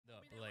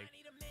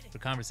for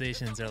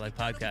conversations or like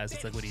podcasts,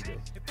 it's like, what do you do?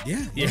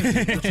 Yeah.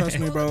 Trust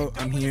me, bro.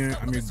 I'm here.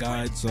 I'm your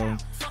guide, so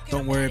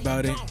don't worry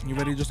about it. You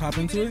ready to just hop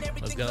into it?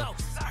 Let's go.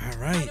 All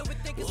right.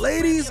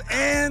 Ladies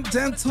and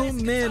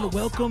gentlemen,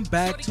 welcome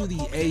back to the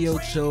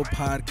Ayoo Chill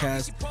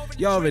podcast.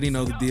 You already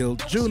know the deal.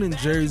 June in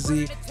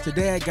Jersey.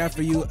 Today I got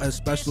for you a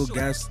special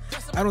guest.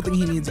 I don't think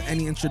he needs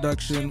any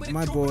introduction.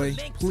 My boy,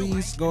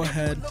 please go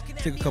ahead,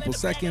 take a couple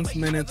seconds,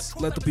 minutes,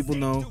 let the people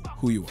know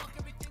who you are.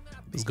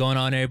 What's going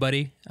on,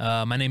 everybody?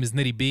 My name is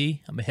Nitty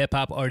B. I'm a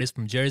hip-hop artist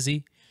from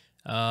Jersey.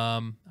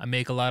 I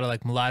make a lot of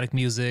like melodic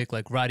music,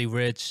 like Roddy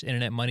Ricch,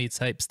 Internet Money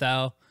type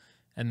style.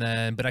 And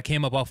then, but I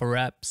came up off of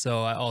rap,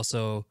 so I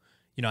also,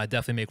 I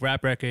definitely make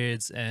rap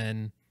records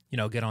and,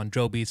 get on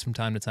drill beats from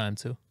time to time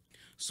too.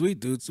 Sweet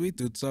dude.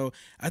 So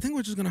I think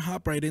we're just gonna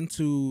hop right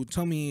into,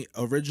 tell me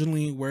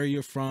originally where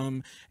you're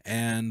from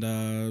and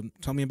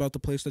tell me about the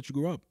place that you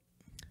grew up.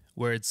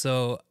 Word.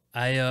 So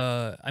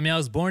I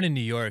was born in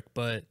New York,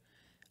 but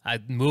I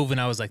moved when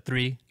I was like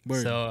 3.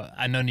 Word. So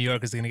I know New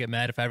Yorkers are going to get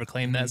mad if I ever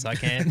claim that, so I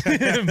can't.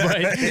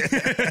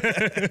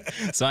 but,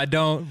 so I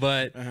don't,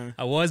 but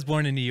I was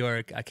born in New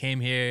York. I came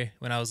here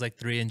when I was like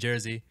 3 in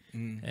Jersey.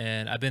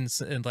 And I've been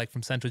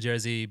from Central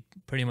Jersey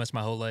pretty much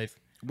my whole life.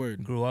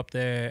 Word. Grew up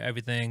there,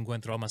 everything,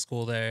 went through all my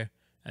school there.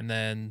 And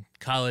then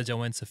college, I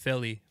went to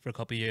Philly for a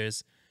couple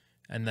years.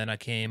 And then I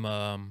came,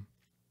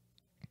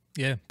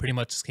 pretty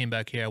much just came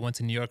back here. I went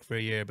to New York for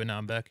a year, but now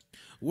I'm back.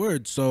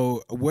 Word.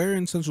 So where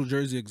in Central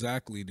Jersey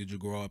exactly did you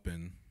grow up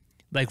in?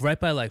 Like right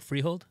by like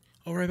Freehold.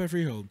 Oh, right by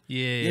Freehold.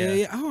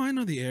 Yeah. Oh, I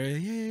know the area.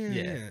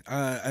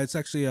 Yeah. It's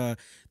actually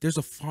there's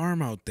a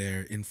farm out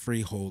there in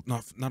Freehold.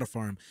 Not a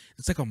farm.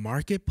 It's like a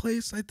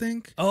marketplace, I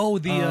think. Oh,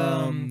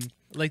 the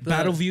like the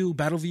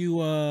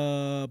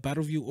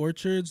Battleview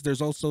Orchards.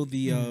 There's also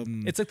the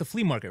it's like the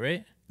flea market,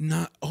 right?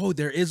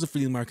 There is a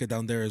flea market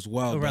down there as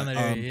well. Around that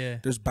area, yeah.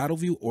 There's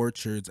Battleview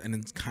Orchards,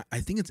 and I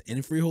think it's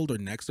in Freehold or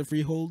next to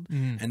Freehold.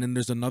 And then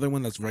there's another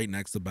one that's right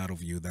next to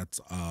Battleview. That's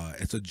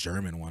it's a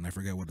German one. I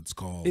forget what it's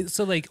called.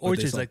 So like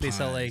orchards, like they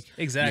sell like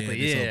exactly.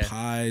 They sell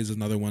pies.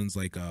 Another one's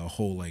like a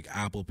whole like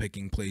apple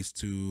picking place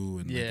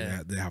too, and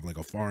like, they have like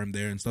a farm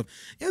there and stuff.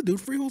 Yeah,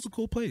 dude, Freehold's a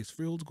cool place.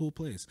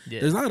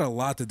 Yeah. There's not a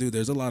lot to do.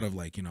 There's a lot of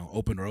like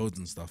open roads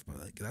and stuff, but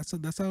like that's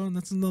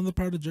another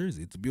part of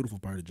Jersey. It's a beautiful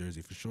part of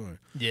Jersey for sure.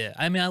 Yeah,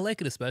 I mean, I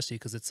like it especially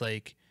because it's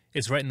like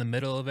it's right in the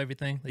middle of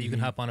everything. Like you can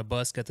hop on a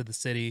bus, get to the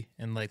city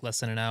in like less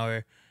than an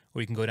hour,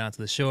 or you can go down to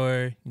the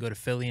shore. You can go to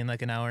Philly in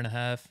like an hour and a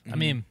half. I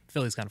mean,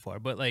 Philly's kind of far,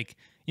 but like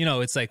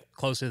it's like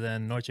closer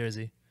than North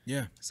Jersey.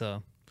 Yeah.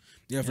 So.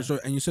 Yeah, for sure.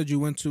 And you said you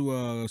went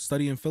to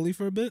study in Philly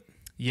for a bit?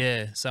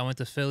 Yeah, so I went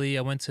to Philly.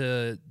 I went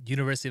to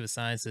University of the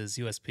Sciences,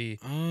 USP.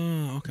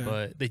 Oh, okay.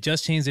 But they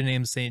just changed their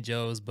name to St.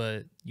 Joe's,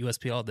 but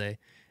USP all day.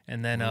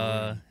 And then,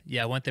 I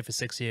went there for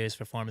 6 years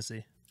for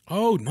pharmacy.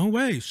 Oh, no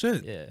way.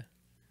 Shit. Yeah.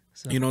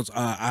 So.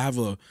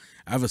 I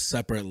have a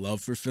separate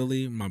love for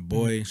Philly. My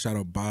boy, shout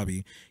out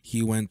Bobby,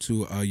 he went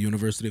to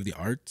University of the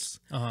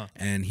Arts,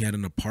 and he had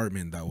an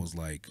apartment that was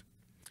like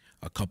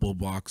a couple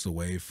blocks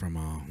away from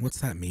what's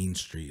that main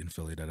street in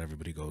Philly that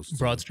everybody goes to?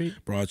 Broad Street.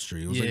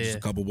 It was like just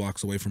a couple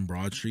blocks away from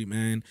Broad Street,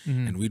 man.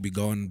 And we'd be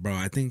going, bro.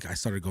 I think I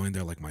started going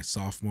there like my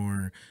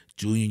sophomore,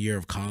 junior year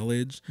of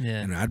college. Yeah.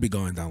 And I'd be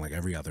going down like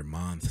every other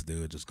month,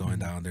 dude. Just going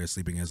down there,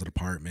 sleeping in his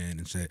apartment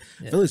and shit.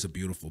 Yeah. Philly's a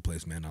beautiful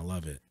place, man. I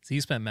love it. So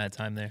you spent mad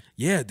time there?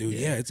 Yeah, dude.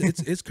 Yeah,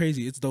 it's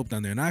crazy. It's dope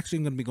down there. And I'm actually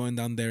gonna be going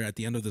down there at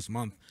the end of this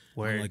month.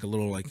 Where like a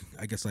little I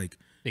guess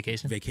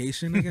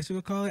vacation, I guess you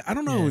would call it. I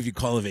don't know if you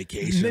call it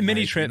vacation.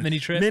 Mini trip, I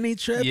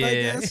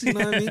guess. You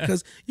know what I mean?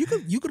 Because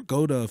you could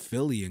go to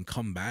Philly and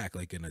come back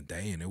like in a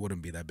day, and it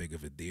wouldn't be that big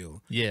of a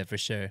deal. Yeah, for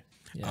sure.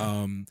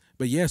 Yeah.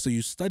 But yeah, so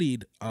you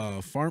studied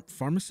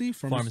pharmacy.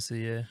 Pharmacy,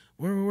 yeah.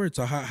 Word.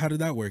 So how did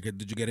that work?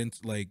 Did you get into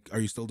are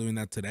you still doing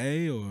that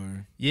today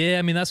or? Yeah,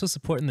 I mean that's what's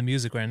supporting the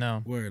music right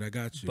now. Word, I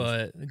got you.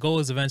 But the goal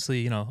is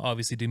eventually,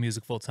 obviously do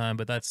music full time.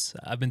 But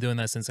I've been doing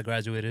that since I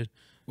graduated.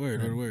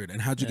 Word.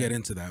 And how'd you get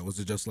into that? Was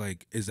it just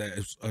like, is that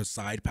a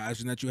side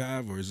passion that you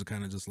have, or is it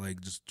kind of just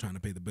like just trying to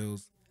pay the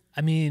bills?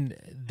 I mean,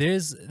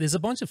 there's a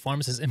bunch of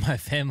pharmacists in my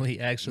family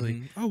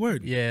actually. Oh,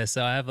 word. Yeah,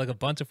 so I have like a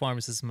bunch of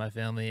pharmacists in my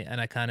family,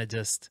 and I kind of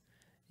just,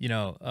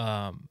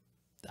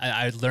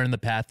 I learned the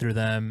path through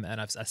them, and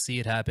I see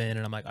it happen,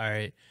 and I'm like, all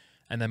right.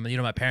 And then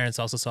my parents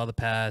also saw the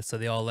path, so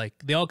they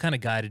all kind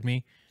of guided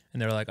me,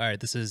 and they were like, all right,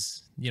 this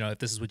is if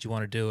this is what you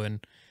want to do,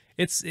 and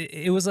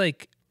it was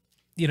like,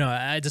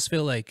 I just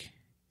feel like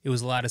it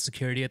was a lot of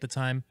security at the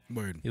time.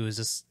 Word. It was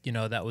just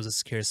that was a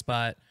secure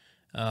spot.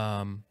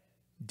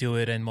 Do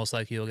it, and most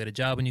likely you'll get a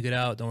job when you get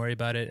out. Don't worry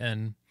about it,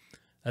 and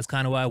that's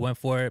kind of why I went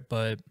for it.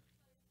 But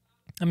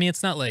I mean,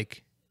 it's not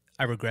like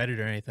I regret it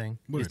or anything.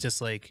 Word. It's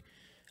just like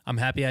I'm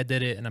happy I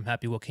did it, and I'm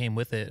happy what came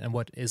with it and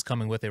what is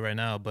coming with it right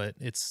now. But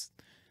it's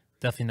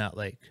definitely not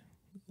like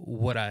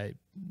what I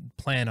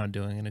plan on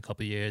doing in a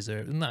couple of years,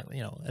 or not,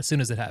 as soon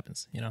as it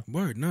happens,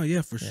 Word. No,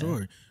 yeah, for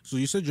sure. So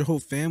you said your whole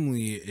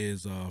family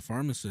is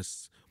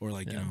pharmacists. Or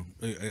like, you know,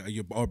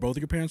 are both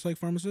of your parents like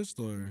pharmacists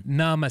or?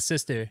 No, my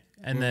sister,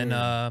 and then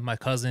Word. my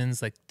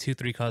cousins, like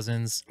 3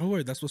 cousins. Oh,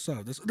 word, that's what's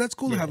up. That's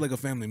cool to have like a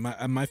family.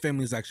 My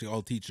family is actually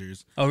all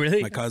teachers. Oh,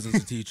 really? My cousins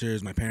are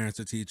teachers. My parents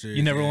are teachers.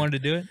 You never yeah. wanted to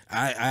do it?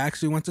 I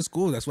actually went to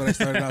school. That's what I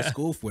started out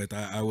school with.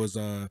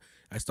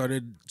 I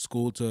started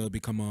school to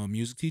become a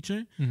music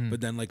teacher,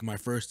 but then like my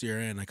first year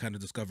in, I kind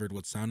of discovered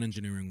what sound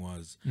engineering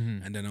was,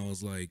 and then I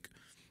was like,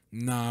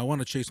 nah, I want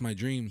to chase my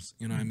dreams.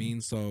 You know what I mean?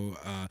 So,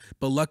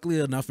 but luckily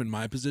enough, in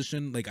my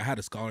position, like I had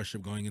a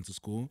scholarship going into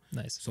school.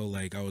 Nice. So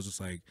like I was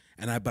just like,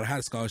 but I had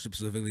a scholarship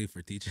specifically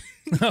for teaching.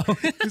 Oh.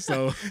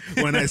 So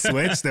when I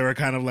switched, they were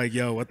kind of like,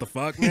 "Yo, what the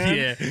fuck, man?"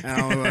 Yeah. And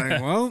I was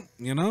like, "Well,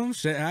 you know,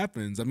 shit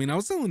happens." I mean, I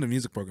was still in the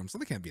music program, so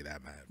they can't be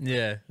that bad.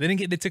 Yeah,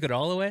 they took it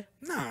all away.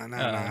 Nah.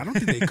 I don't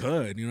think they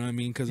could. You know what I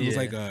mean? Because it was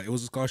like it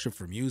was a scholarship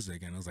for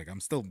music, and I was like, I'm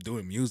still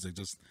doing music,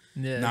 just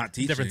not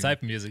teaching. Different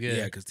type of music.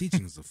 Yeah, because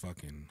teaching is a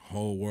fucking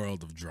whole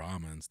world of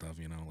drama and stuff.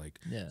 You know, like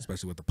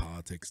especially with the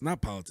politics,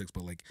 not politics,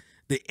 but like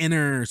the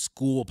inner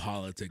school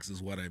politics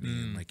is what I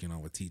mean. Like, you know,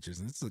 with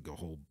teachers, and it's like a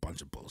whole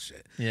bunch of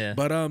bullshit. Yeah,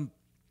 but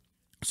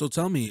so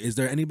tell me, is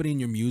there anybody in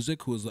your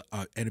music who's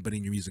anybody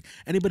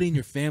in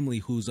your family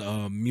who's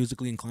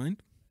musically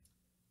inclined?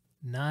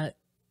 Not.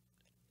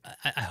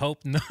 I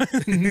hope not.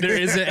 There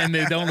isn't, and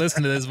they don't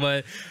listen to this,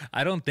 but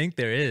I don't think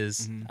there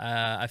is.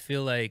 I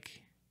feel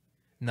like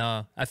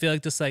no. I feel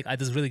like I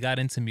just really got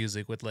into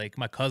music with like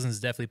my cousins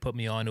definitely put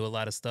me on to a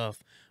lot of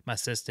stuff. My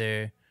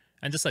sister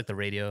and just like the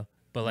radio,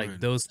 but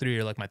like those three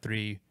are like my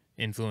three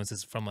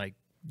influences from like,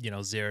 you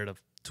know, 0 to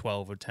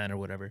 12 or 10 or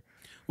whatever.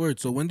 Word.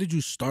 So when did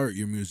you start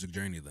your music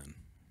journey then?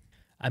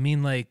 I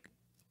mean, like,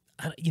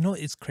 you know,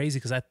 it's crazy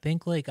because I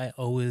think like I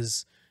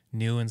always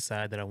knew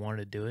inside that I wanted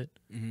to do it,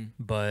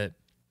 but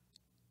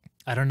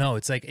I don't know.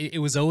 It's like it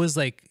was always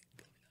like,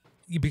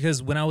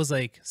 because when I was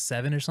like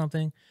 7 or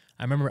something,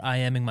 I remember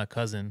IMing my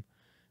cousin,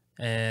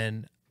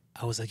 and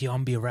I was like, "Yo, I'm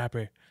gonna be a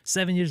rapper."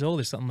 7 years old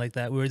or something like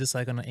that. We were just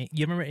like on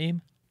you remember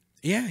AIM?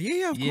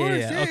 Yeah, of course.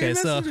 Yeah, okay,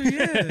 so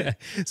yeah.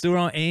 so we're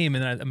on AIM,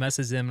 and I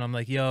messaged him, and I'm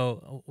like,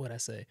 "Yo, what'd I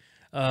say?"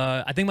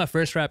 I think my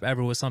first rap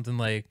ever was something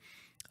like,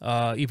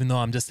 "Even though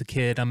I'm just a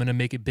kid, I'm gonna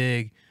make it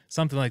big."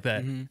 Something like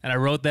that. And I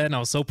wrote that, and I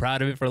was so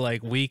proud of it for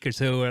like a week or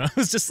two, and I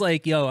was just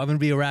like, "Yo, I'm gonna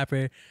be a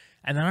rapper."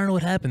 And I don't know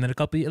what happened. Then a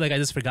couple, like I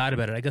just forgot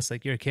about it. I guess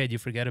like you're a kid, you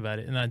forget about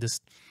it. And I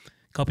just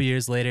a couple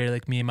years later,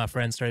 like me and my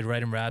friends started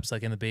writing raps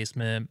like in the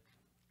basement.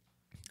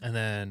 And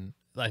then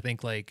I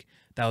think like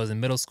that was in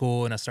middle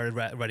school, and I started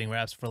writing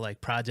raps for like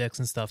projects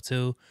and stuff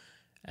too.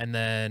 And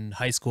then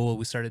high school,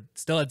 we started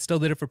I still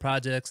did it for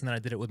projects, and then I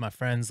did it with my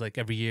friends. Like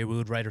every year, we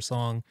would write a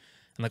song,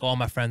 and like all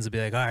my friends would be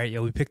like, "All right,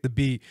 yo, we picked the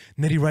beat,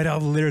 Nitty, write all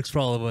the lyrics for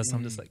all of us."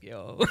 I'm just like,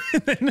 "Yo,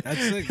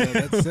 that's sick, though.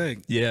 That's sick."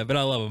 Yeah, but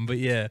I love them. But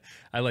yeah,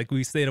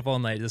 we stayed up all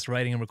night just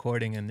writing and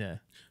recording, and yeah.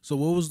 So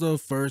what was the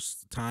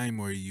first time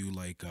where you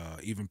like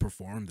even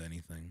performed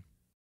anything?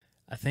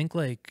 I think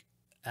like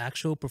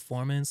actual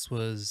performance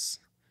was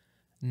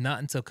not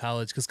until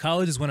college, because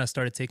college is when I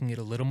started taking it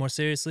a little more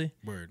seriously.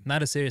 Word.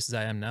 Not as serious as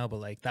I am now, but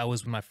like that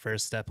was my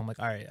first step. I'm like,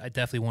 all right, I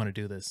definitely want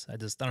to do this. I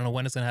don't know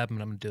when it's gonna happen,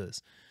 but I'm gonna do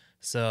this.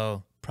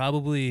 So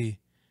probably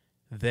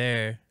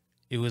there,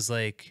 it was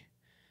like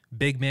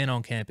Big Man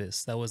on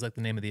Campus. That was like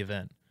the name of the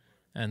event.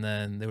 And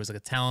then there was like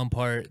a talent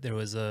part. There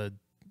was a,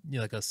 you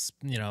know, like a,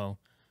 you know,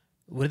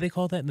 what do they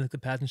call that in like the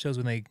pageant shows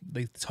when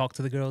they talk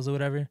to the girls or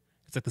whatever?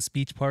 It's like the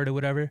speech part or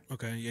whatever.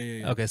 Okay,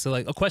 yeah. Okay, so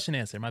like a question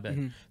answer, my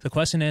bad. The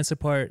question answer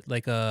part,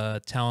 like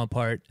a talent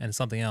part, and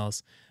something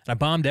else. And I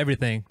bombed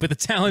everything, but the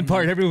talent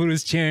part, everyone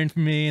was cheering for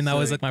me, and that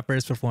was like my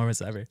first performance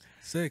ever.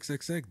 Sick,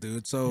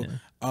 dude. So,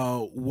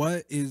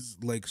 what is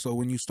like? So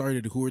when you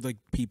started, who were like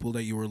people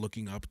that you were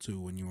looking up to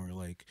when you were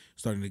like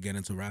starting to get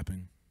into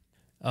rapping?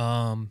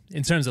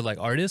 In terms of like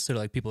artists or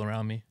like people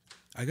around me?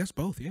 I guess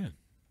both. Yeah.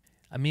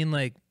 I mean,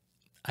 like,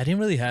 I didn't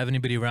really have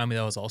anybody around me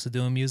that was also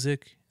doing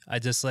music. I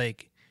just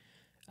like,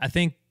 I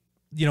think,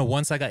 you know,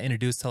 once I got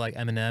introduced to like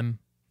Eminem,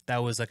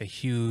 that was like a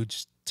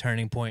huge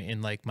turning point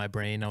in like my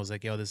brain. I was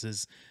like, yo, this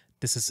is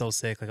so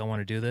sick. Like, I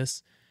want to do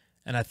this.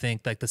 And I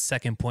think like the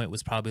second point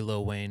was probably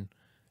Lil Wayne,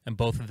 and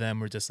both of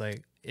them were just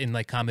like in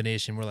like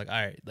combination. We're like, all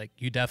right, like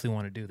you definitely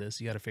want to do this.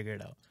 You got to figure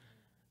it out.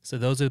 So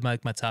those are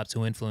like my top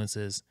two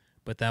influences.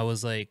 But that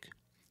was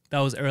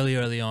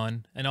early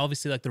on. And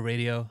obviously like the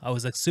radio, I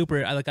was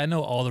like I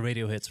know all the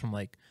radio hits from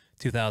like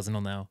 2000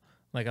 till now.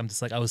 Like I'm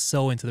just like, I was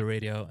so into the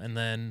radio. And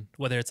then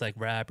whether it's like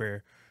rap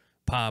or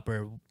pop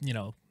or, you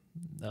know,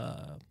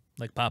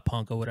 like pop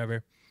punk or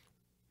whatever,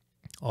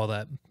 all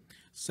that.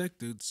 Sick,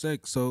 dude,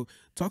 sick. So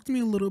talk to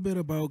me a little bit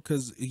about,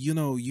 because, you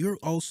know, you're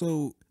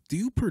also, do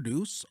you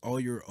produce all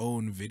your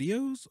own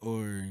videos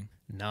or?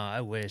 No,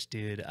 I wish,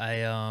 dude. I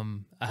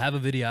have a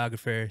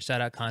videographer, shout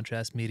out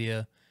Contrast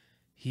Media.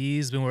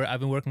 I've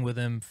been working with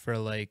him for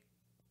like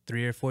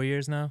 3 or 4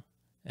 years now.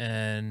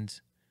 And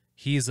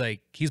he's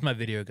my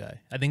video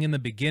guy. I think in the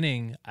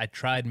beginning, I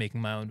tried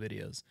making my own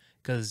videos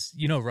because,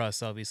 you know,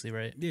 Russ, obviously,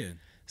 right? Yeah.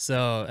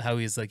 So how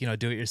he's like, you know,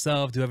 do it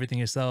yourself, do everything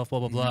yourself, blah,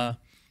 blah, blah.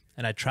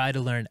 And I tried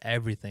to learn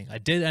everything. I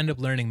did end up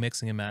learning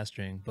mixing and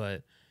mastering,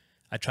 but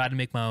I tried to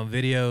make my own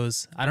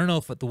videos. I don't know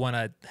if the one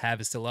I have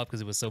is still up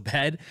because it was so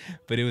bad,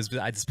 but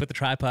I just put the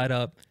tripod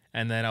up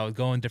and then I would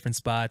go in different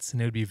spots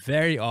and it would be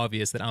very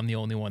obvious that I'm the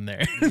only one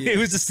there. It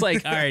was just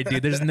like, all right,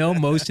 dude, there's no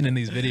motion in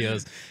these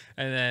videos.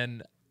 And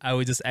then I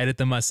would just edit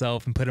them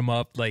myself and put them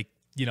up like,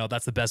 you know,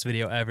 that's the best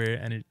video ever.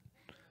 And it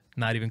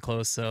not even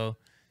close. So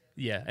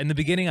yeah, in the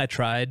beginning I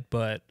tried,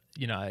 but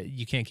you know,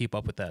 you can't keep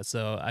up with that.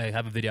 So I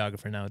have a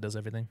videographer now who does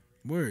everything.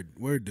 Word,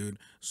 dude.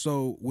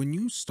 So when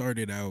you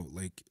started out,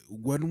 like,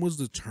 when was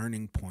the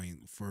turning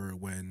point for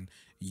when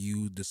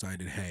you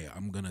decided, hey,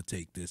 I'm gonna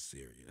take this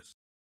serious?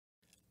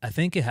 I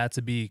think it had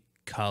to be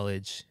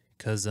college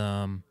because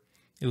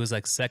it was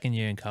like second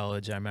year in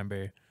college, I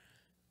remember.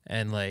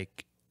 And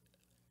like,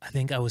 I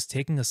think I was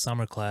taking a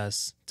summer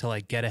class to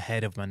like get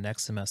ahead of my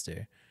next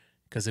semester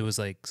because it was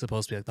like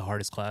supposed to be like the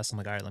hardest class. I'm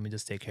like, all right, let me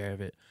just take care of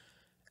it.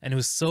 And it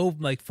was so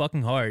like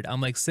fucking hard.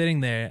 I'm like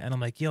sitting there and I'm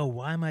like, yo,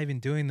 why am I even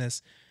doing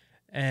this?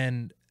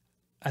 And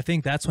I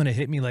think that's when it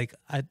hit me. Like,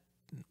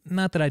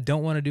 not that I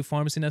don't want to do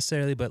pharmacy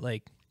necessarily, but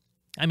like,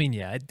 I mean,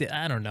 yeah,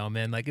 I don't know,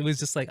 man. Like, it was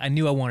just like, I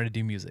knew I wanted to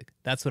do music.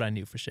 That's what I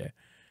knew for sure.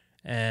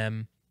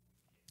 And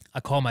I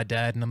called my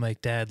dad and I'm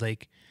like, Dad,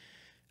 like,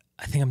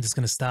 I think I'm just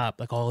going to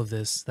stop like all of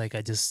this. Like,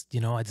 I just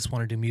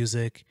want to do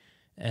music.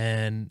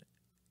 And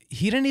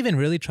he didn't even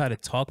really try to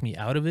talk me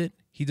out of it.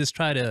 He just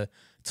tried to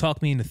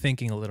talk me into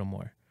thinking a little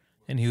more.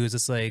 And he was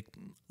just like,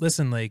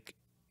 listen, like,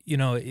 you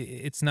know,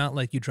 it's not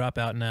like you drop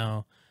out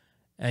now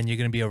and you're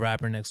going to be a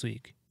rapper next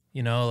week,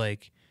 you know,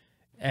 like,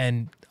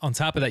 and on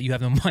top of that, you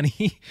have no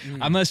money.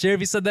 I'm not sure if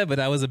he said that, but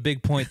that was a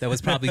big point that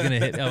was probably going to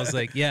hit. I was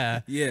like, yeah,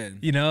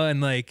 you know,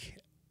 and like,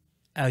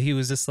 he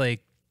was just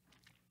like,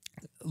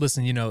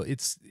 listen, you know,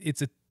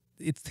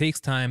 it takes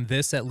time.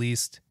 This, at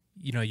least,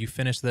 you know, you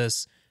finish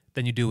this,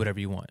 then you do whatever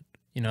you want,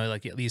 you know,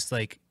 like, at least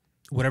like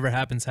whatever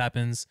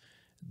happens.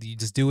 You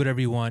just do whatever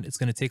you want. It's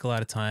going to take a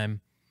lot of time.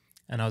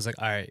 And I was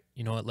like, all right,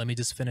 you know what? Let me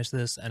just finish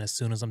this. And as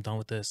soon as I'm done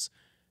with this,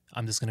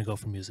 I'm just going to go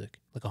for music,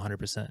 like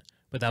 100%.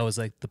 But that was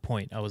like the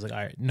point. I was like, all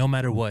right, no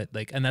matter what.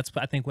 Like, and that's,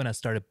 I think, when I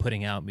started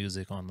putting out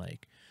music on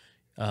like,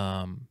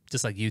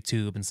 just like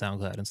YouTube and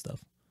SoundCloud and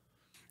stuff.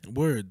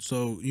 Word.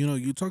 So, you know,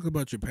 you talk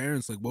about your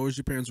parents. Like, what was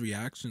your parents'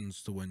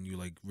 reactions to when you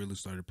like really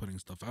started putting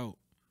stuff out?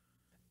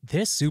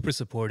 They're super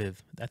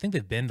supportive. I think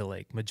they've been to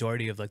like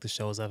majority of like the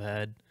shows I've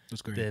had.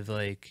 That's great. They've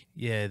like,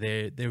 yeah,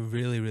 they're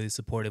really, really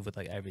supportive with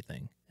like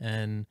everything.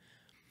 And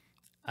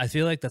I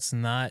feel like that's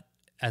not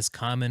as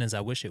common as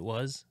I wish it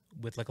was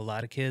with like a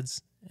lot of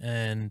kids.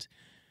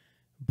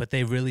 But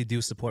they really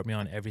do support me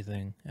on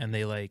everything. And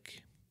they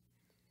like,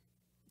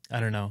 I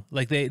don't know,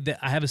 like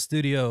I have a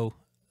studio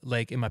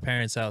like in my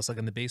parents' house, like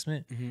in the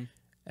basement.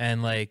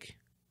 And like,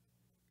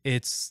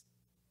 it's,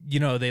 you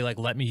know, they like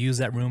let me use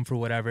that room for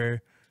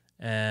whatever.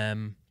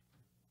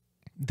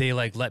 They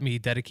like let me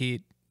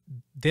dedicate.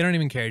 They don't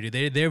even care,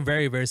 dude. They're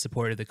very, very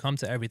supportive. They come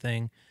to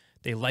everything.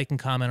 They like and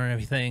comment on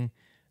everything.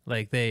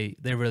 Like they're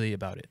really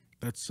about it.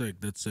 That's sick.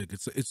 That's sick.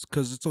 It's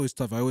because it's always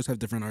tough. I always have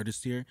different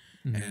artists here,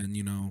 and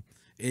you know,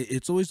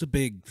 it's always a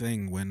big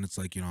thing when it's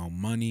like, you know,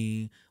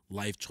 money,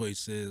 life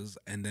choices,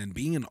 and then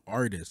being an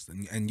artist,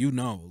 and you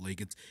know,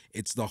 like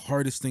it's the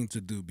hardest thing to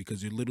do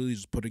because you're literally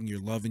just putting your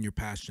love and your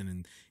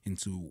passion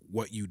into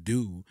what you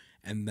do,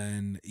 and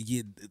then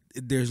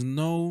there's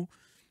no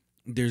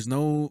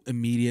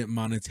immediate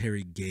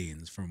monetary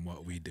gains from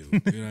what we do.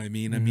 You know what I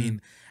mean? I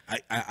mean,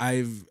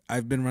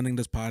 I've been running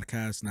this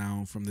podcast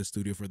now from the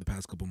studio for the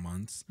past couple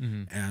months,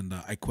 and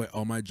I quit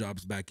all my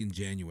jobs back in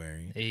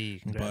January. Hey,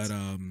 congrats. But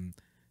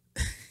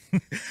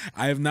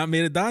I have not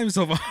made a dime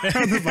so far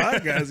on the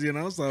podcast, you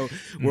know. So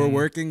we're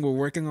working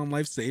on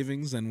life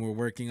savings, and we're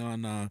working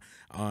on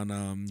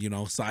you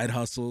know, side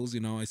hustles.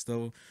 You know, I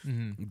still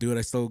do it.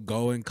 I still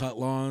go and cut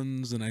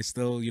lawns, and I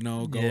still, you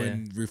know, go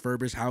and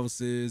refurbish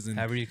houses and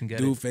however you can get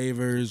do it.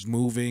 favors,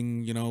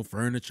 moving, you know,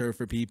 furniture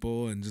for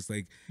people, and just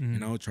like you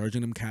know, charging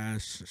them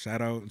cash.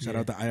 Shout out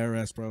the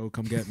IRS, bro.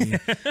 Come get me.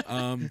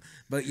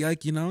 But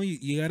like, you know,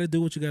 you got to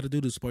do what you got to do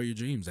to support your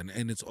dreams,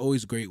 and it's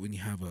always great when you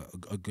have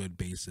a good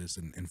basis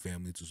and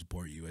family to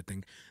support you. I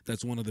think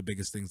that's one of the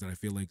biggest things that I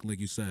feel like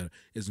you said,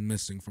 is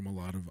missing from a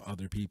lot of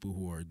other people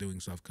who are doing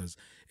stuff, because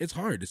it's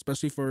hard,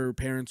 especially for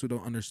parents who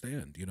don't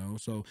understand, you know.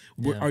 So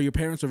are your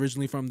parents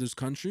originally from this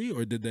country,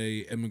 or did they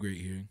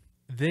immigrate here?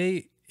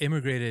 They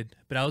immigrated,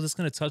 but I was just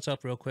going to touch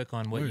up real quick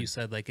on what you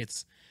said. Like,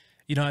 it's,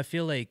 you know, I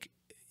feel like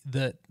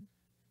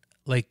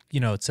you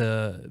know,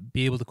 to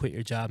be able to quit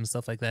your job and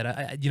stuff like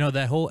that, you know,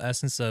 that whole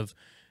essence of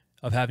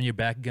having your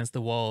back against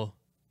the wall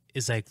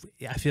is like,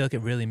 I feel like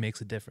it really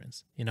makes a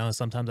difference. You know,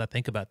 sometimes I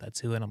think about that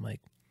too, and I'm like,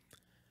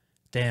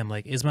 damn,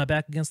 like, is my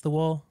back against the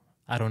wall?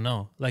 I don't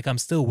know. Like, I'm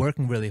still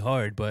working really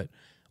hard, but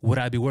would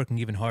I be working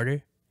even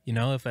harder, you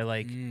know, if I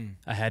like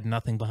I had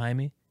nothing behind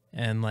me?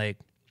 And like,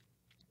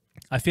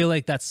 I feel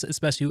like that's,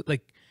 especially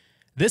like,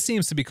 this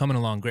seems to be coming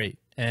along great.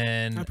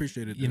 And I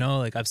appreciate it. You know,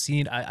 like, I've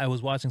seen, I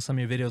was watching some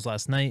of your videos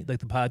last night, like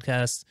the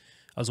podcast.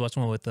 I was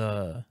watching one with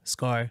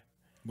Scar.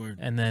 Word.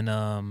 And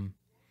then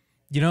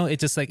you know, it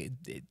just like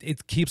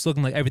it keeps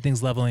looking like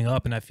everything's leveling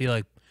up, and I feel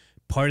like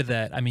part of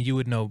that, I mean, you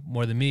would know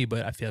more than me,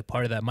 but I feel like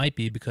part of that might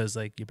be because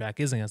like your back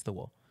is against the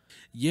wall.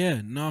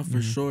 Yeah, no,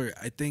 for sure.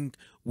 I think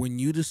when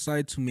you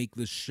decide to make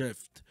the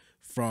shift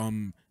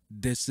from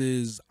this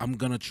is I'm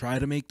gonna try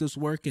to make this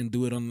work and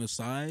do it on the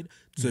side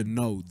to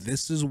no,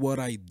 this is what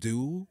I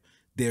do.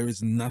 There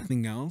is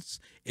nothing else.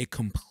 It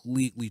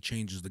completely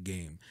changes the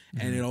game,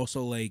 and it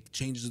also like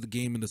changes the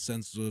game in the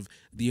sense of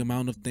the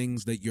amount of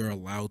things that you're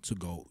allowed to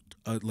go,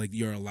 like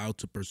you're allowed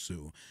to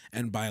pursue.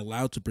 And by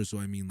allowed to pursue,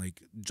 I mean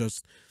like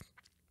just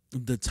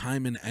the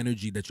time and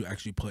energy that you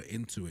actually put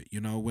into it. You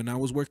know, when I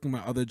was working my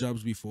other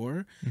jobs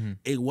before,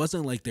 it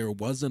wasn't like there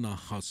wasn't a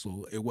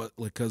hustle. It was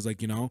like, cause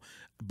like, you know,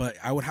 but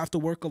I would have to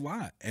work a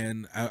lot,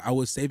 and I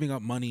was saving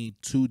up money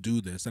to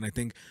do this. And I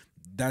think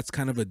that's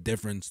kind of a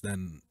difference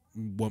than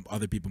what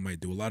other people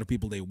might do. A lot of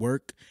people, they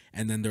work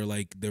and then they're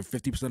like, they're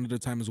 50% of their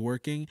time is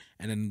working,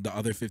 and then the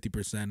other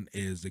 50%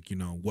 is like, you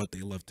know, what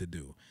they love to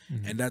do.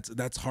 And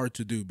that's hard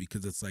to do,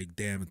 because it's like,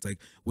 damn, it's like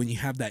when you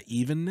have that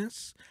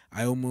evenness,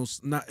 I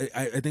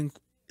think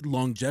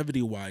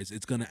longevity wise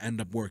it's gonna end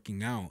up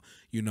working out,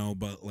 you know.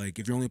 But like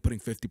if you're only putting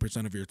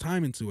 50% of your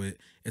time into it,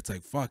 it's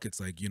like fuck,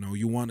 it's like, you know,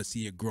 you want to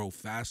see it grow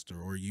faster,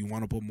 or you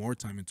want to put more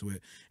time into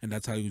it, and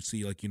that's how you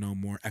see like, you know,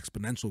 more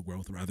exponential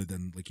growth rather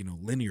than like, you know,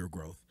 linear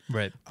growth.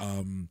 Right.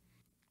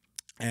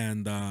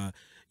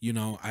 You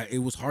know, it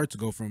was hard to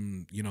go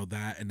from, you know,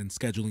 that, and then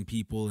scheduling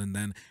people, and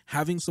then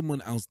having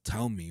someone else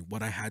tell me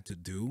what I had to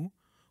do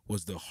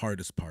was the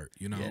hardest part,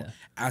 you know.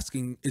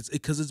 Asking, it's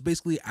because it's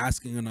basically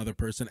asking another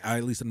person,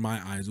 at least in my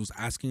eyes, it was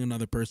asking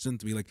another person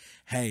to be like,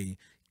 hey,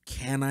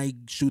 can I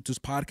shoot this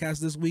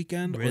podcast this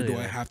weekend, or do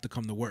I have to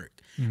come to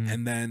work?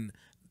 And then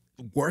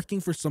working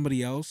for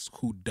somebody else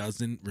who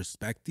doesn't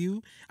respect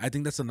you, I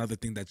think that's another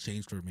thing that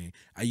changed for me.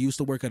 I used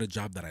to work at a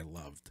job that I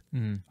loved.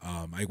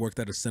 I worked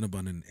at a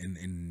Cinnabon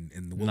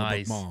in the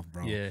Willowbrook Mall,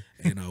 bro,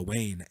 in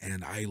Wayne,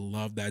 and I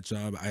loved that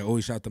job. I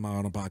always shout them out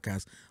on a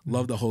podcast.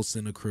 Love the whole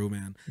Cinna crew,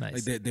 man.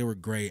 Like they were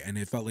great, and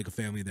it felt like a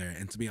family there.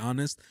 And to be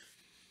honest,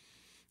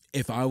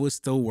 if I was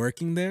still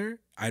working there,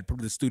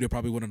 the studio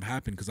probably wouldn't have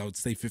happened, because I would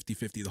stay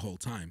 50-50 the whole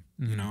time,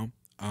 you know.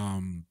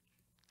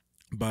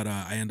 But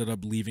I ended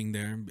up leaving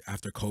there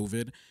after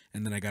COVID,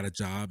 and then I got a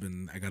job,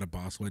 and I got a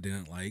boss who I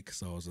didn't like,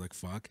 so I was like,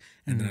 fuck.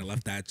 And then I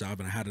left that job,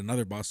 and I had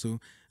another boss who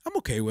I'm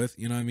okay with,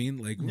 you know what I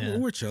mean? Like,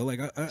 we're chill. Like,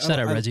 shout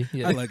out Reggie.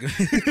 I like it.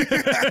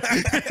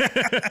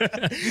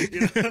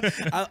 You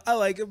know, I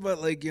like it,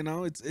 but like, you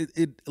know,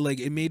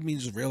 it made me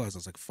just realize, I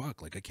was like,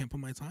 fuck, like I can't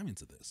put my time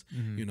into this,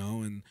 you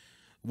know? And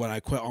when I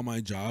quit all my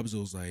jobs, it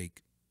was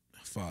like,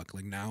 fuck,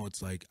 like now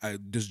it's like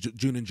this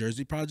June in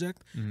Jersey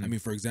project. I mean,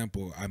 for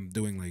example, I'm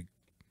doing like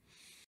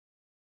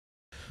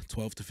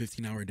 12 to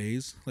 15 hour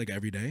days, like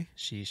every day.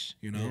 Sheesh.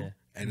 You know?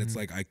 And it's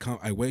like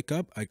I wake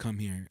up, I come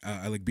here,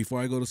 I like before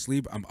I go to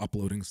sleep, I'm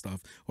uploading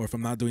stuff, or if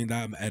I'm not doing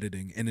that, I'm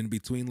editing. And in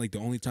between, like the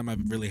only time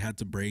I've really had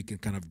to break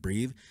and kind of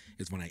breathe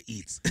is when I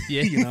eat.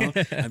 You know,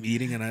 I'm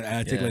eating, and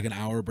I take like an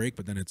hour break,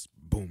 but then it's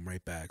boom,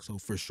 right back. So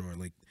for sure,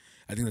 like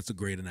I think that's a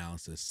great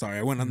analysis. Sorry,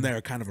 I went on there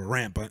kind of a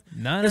rant, but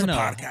it's a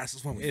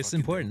podcast. It's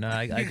important. No,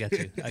 I get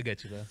you. I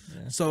get you though.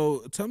 Yeah.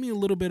 So tell me a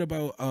little bit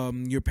about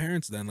your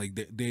parents then. Like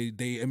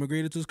they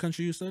immigrated to this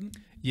country, you said?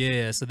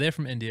 Yeah, so they're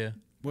from India.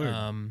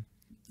 Word.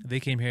 They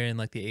came here in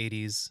like the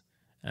 80s,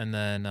 and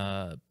then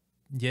and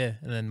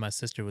then my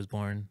sister was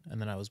born,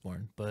 and then I was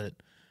born. But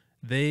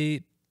they're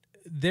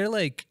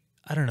like,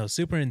 I don't know,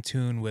 super in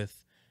tune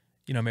with,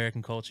 you know,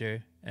 American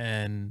culture.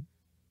 And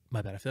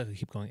my bad, I feel like I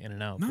keep going in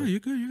and out. No,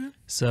 you're good, you're good.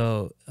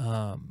 So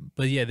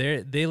but yeah,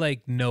 they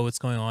like know what's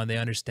going on. They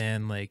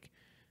understand, like,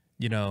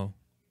 you know,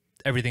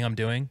 everything I'm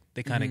doing.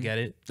 They kind of get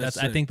it.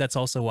 I think that's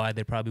also why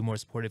they're probably more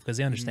supportive, because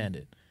they understand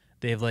it.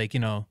 They have, like,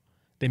 you know,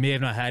 they may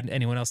have not had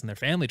anyone else in their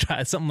family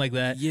try something like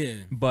that,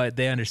 but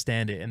they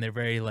understand it, and they're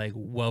very like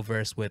well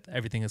versed with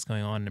everything that's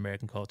going on in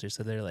American culture.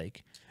 So they're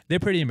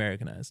pretty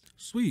Americanized.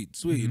 Sweet.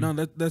 No,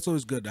 that's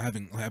always good,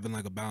 having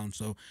like a balance.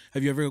 So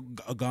have you ever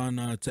gone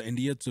to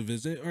India to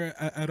visit, or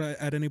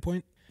at any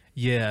point?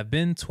 Yeah, I've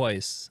been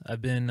twice.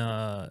 I've been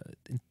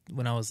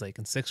when I was like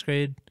in 6th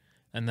grade,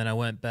 and then I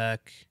went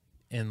back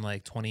in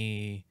like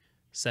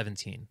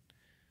 2017.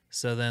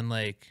 So then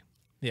like,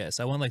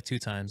 so I went like 2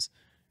 times,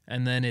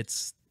 and then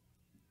it's,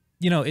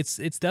 you know, it's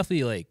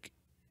definitely like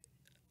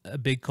a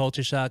big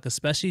culture shock,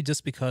 especially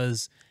just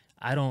because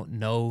I don't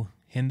know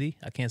Hindi.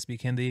 I can't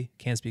speak Hindi,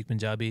 can't speak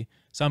Punjabi.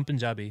 So I'm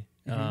Punjabi.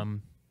 Do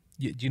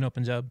you know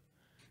Punjab?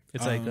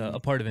 It's like a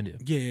part of India.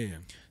 Yeah.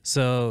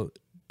 So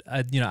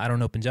I don't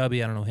know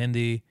Punjabi, I don't know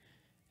Hindi.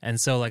 And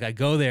so like I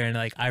go there, and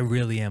like I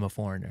really am a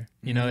foreigner.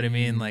 You know what I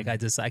mean? Like I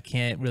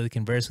can't really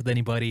converse with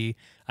anybody.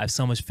 I have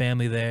so much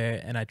family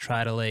there, and I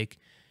try to, like,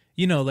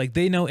 you know, like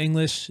they know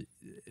English,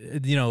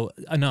 you know,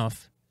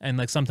 enough. And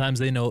like sometimes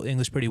they know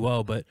English pretty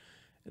well, but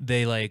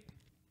they, like,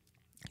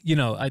 you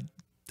know,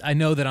 I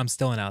know that I'm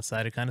still an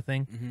outsider kind of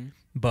thing.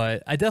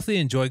 But I definitely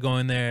enjoy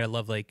going there. I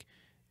love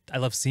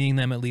seeing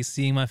them, at least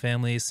seeing my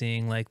family,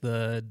 seeing like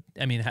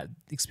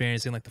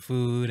experiencing like the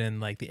food and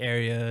like the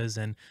areas.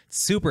 And it's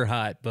super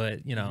hot,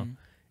 but you know,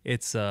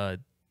 it's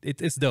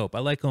dope. I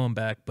like going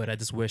back, but I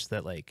just wish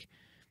that, like,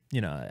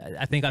 you know,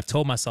 I think I've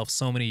told myself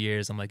so many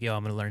years, I'm like, yo,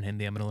 I'm going to learn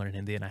Hindi. I'm going to learn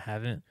Hindi. And I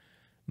haven't.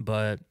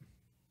 But,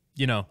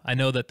 you know, I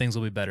know that things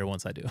will be better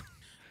once I do.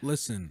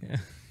 Listen, Yeah.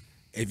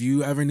 if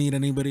you ever need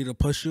anybody to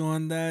push you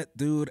on that,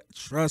 dude,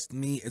 trust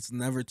me, it's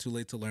never too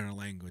late to learn a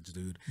language,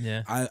 dude.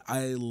 Yeah.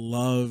 I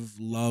love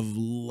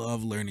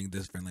learning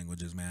different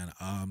languages, man.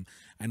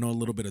 I know a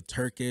little bit of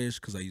Turkish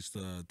because I used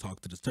to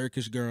talk to this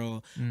Turkish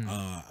girl.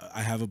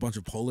 I have a bunch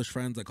of Polish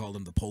friends. I call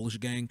them the Polish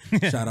gang.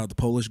 Shout out the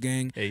Polish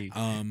gang. Hey.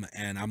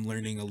 And I'm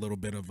learning a little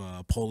bit of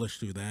Polish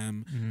through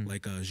them.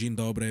 Like dzień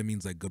dobry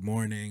means like good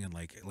morning and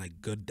like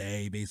good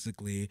day,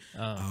 basically.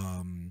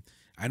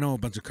 I know a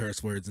bunch of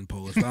curse words in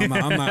Polish, but I'm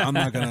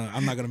not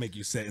gonna make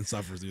you sit and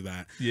suffer through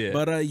that. Yeah.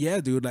 But yeah,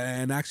 dude.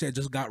 And actually, I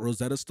just got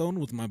Rosetta Stone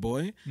with my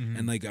boy,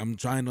 and like I'm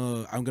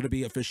gonna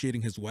be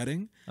officiating his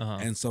wedding,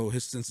 and so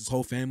since his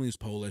whole family is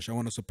Polish, I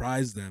want to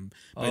surprise them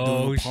by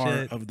doing a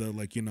part of the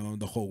like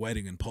the whole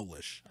wedding in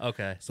Polish.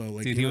 Okay. So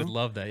like, dude, he would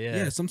love that. Yeah.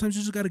 Yeah. Sometimes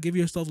you just got to give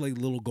yourself like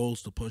little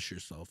goals to push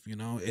yourself,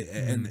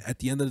 and at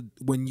the end of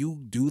when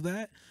you do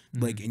that,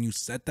 like, and you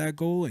set that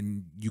goal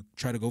and you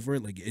try to go for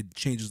it, like it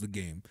changes the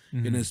game,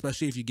 and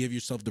especially if you give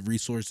yourself the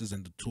resources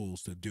and the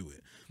tools to do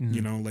it.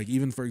 Like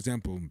even for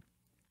example,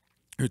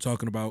 you're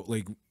talking about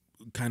like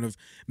kind of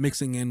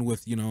mixing in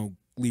with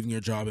leaving your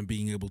job and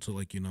being able to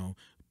like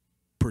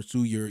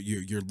pursue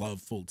your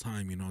love full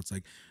time. It's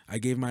like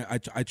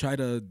I try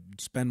to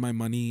spend my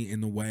money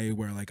in a way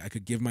where like I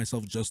could give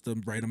myself just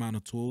the right amount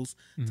of tools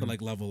to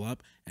like level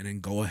up and then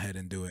go ahead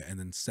and do it and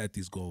then set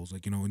these goals.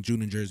 Like in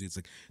June in Jersey, it's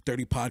like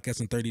 30 podcasts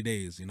in 30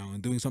 days,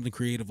 and doing something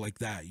creative like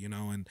that,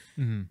 and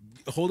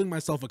holding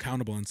myself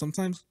accountable. And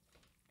sometimes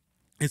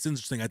it's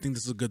interesting, I think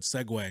this is a good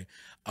segue,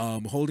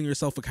 holding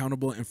yourself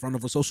accountable in front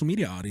of a social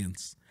media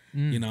audience.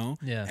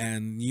 Yeah.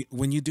 And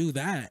when you do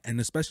that, and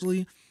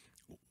especially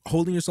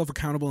holding yourself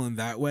accountable in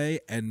that way,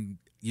 and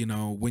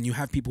when you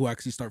have people who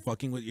actually start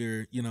fucking with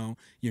your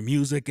your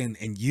music and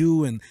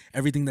you and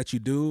everything that you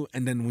do,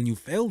 and then when you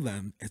fail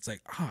them, it's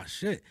like, oh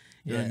shit,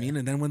 you know what I mean?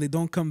 And then when they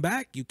don't come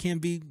back, you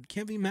can't be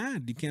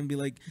mad. You can't be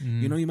like,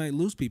 you might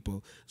lose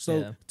people.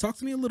 So talk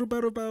to me a little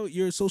bit about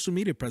your social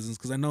media presence,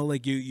 because I know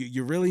like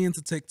you're really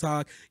into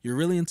TikTok, you're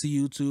really into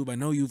YouTube. I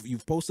know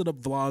you've posted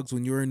up vlogs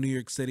when you were in New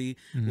York City.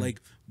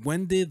 Like,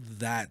 when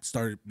did that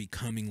start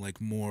becoming like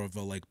more of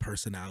a like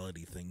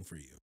personality thing for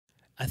you?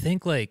 I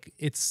think like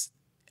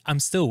I'm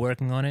still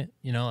working on it,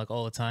 like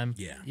all the time.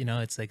 Yeah.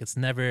 It's like, it's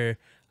never,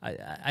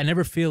 I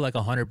never feel like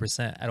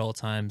 100% at all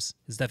times.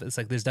 It's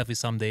like, there's definitely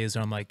some days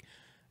where I'm like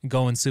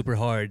going super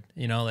hard,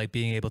 like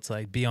being able to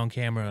like be on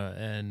camera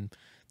and,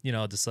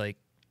 just like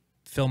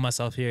film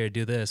myself here,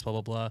 do this, blah,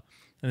 blah, blah.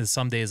 And then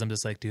some days I'm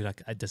just like, dude,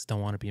 I just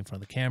don't want to be in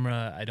front of the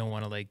camera. I don't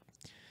want to like,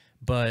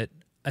 but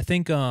I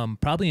think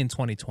probably in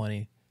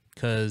 2020,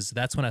 because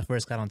that's when I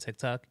first got on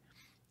TikTok.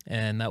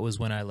 And that was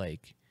when I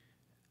like,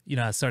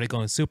 I started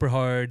going super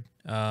hard,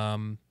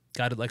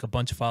 got like a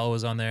bunch of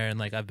followers on there, and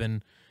like I've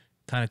been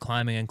kind of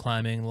climbing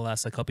the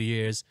last like couple of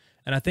years.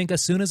 And I think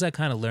as soon as I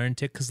kind of learned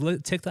because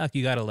TikTok,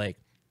 you gotta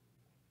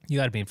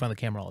be in front of the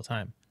camera all the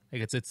time.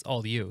 Like it's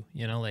all you,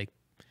 like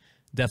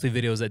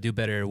definitely videos that do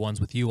better ones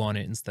with you on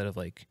it instead of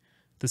like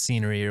the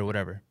scenery or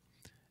whatever.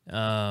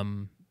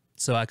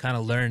 So I kind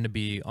of learned to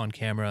be on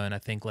camera, and I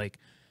think like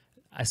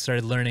I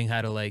started learning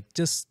how to like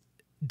just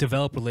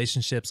develop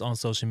relationships on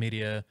social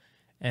media,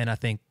 and I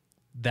think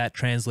that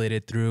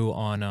translated through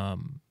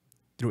on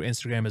through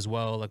Instagram as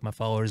well. Like my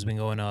followers have been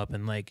going up,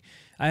 and like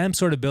I am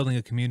sort of building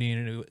a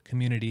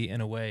community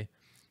in a way,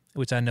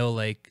 which I know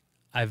like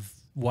I've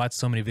watched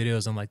so many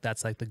videos and like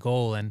that's like the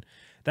goal, and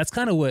that's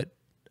kind of what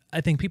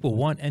I think people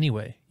want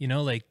anyway.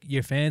 Like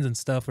your fans and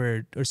stuff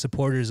or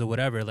supporters or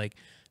whatever, like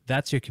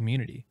that's your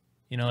community.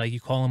 Like you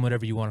call them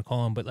whatever you want to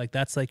call them, but like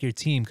that's like your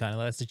team kind of.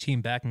 That's the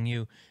team backing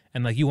you,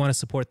 and like you want to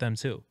support them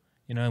too.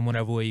 In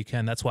whatever way you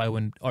can. That's why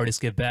when artists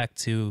give back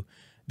to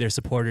their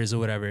supporters or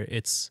whatever,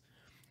 it's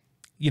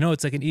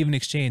it's like an even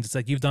exchange. It's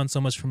like, you've done so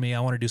much for me,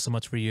 I want to do so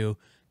much for you,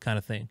 kind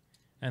of thing.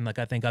 And like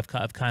I think I've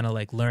kind of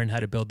like learned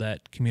how to build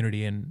that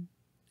community, and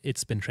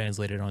it's been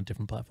translated on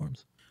different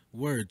platforms.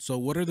 Word. So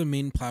what are the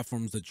main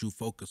platforms that you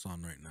focus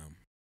on right now?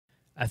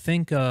 I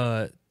think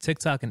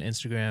TikTok and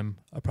Instagram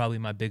are probably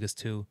my biggest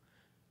two.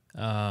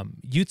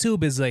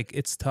 YouTube is like,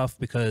 it's tough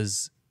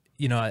because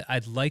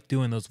I'd like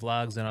doing those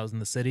vlogs when I was in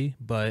the city,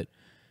 but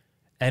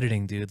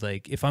editing, dude,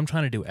 like if I'm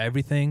trying to do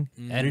everything,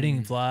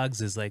 editing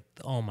vlogs is like,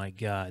 oh my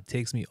God, it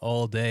takes me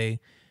all day.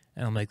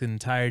 And I'm like, the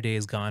entire day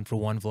is gone for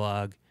one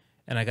vlog,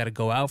 and I got to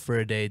go out for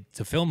a day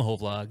to film the whole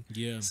vlog.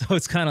 Yeah. So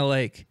it's kind of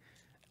like,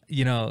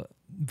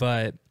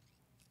 but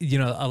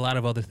a lot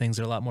of other things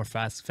are a lot more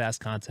fast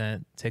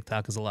content.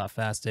 TikTok is a lot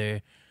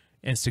faster.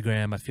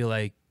 Instagram, I feel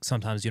like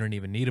sometimes you don't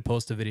even need to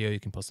post a video. You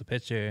can post a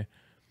picture,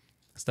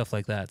 stuff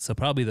like that. So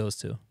probably those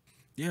two.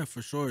 Yeah,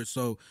 for sure.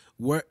 So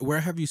where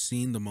have you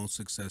seen the most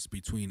success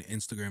between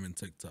Instagram and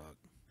TikTok?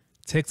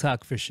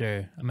 TikTok for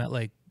sure. I'm at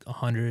like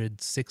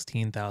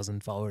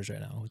 116,000 followers right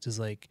now, which is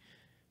like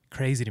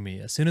crazy to me.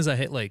 As soon as I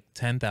hit like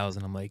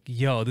 10,000, I'm like,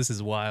 yo, this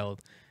is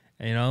wild.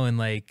 And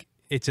like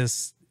it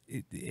just,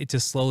 it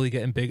just slowly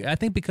getting bigger. I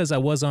think because I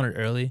was on it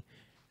early,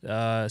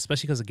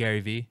 especially because of Gary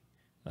Vee.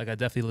 Like I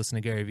definitely listen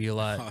to Gary Vee a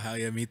lot. Oh hell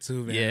yeah, me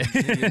too, man.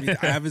 Yeah.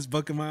 I have his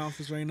book in my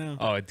office right now.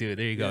 Oh, dude,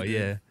 there you go. dude.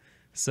 Yeah.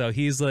 So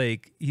he's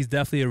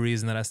definitely a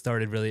reason that I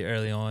started really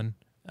early on.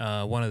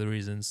 One of the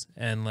reasons,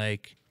 and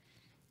like,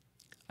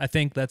 I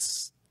think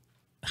that's,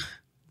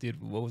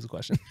 dude. What was the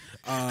question?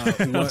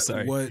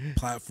 What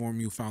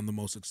platform you found the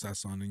most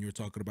success on? And you were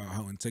talking about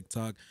how in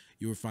TikTok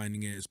you were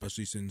finding it,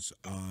 especially since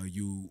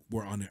you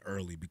were on it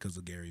early because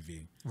of Gary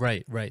Vee.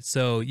 Right.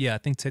 So yeah, I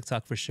think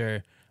TikTok for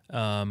sure.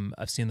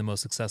 I've seen the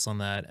most success on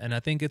that, and I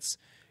think it's,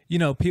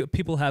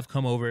 people have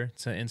come over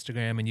to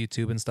Instagram and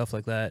YouTube and stuff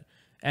like that,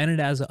 and it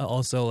has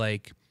also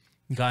like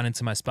gone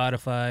into my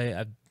Spotify.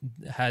 I've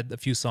had a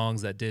few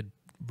songs that did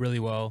really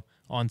well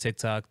on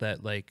TikTok that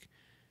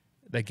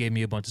gave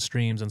me a bunch of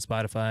streams on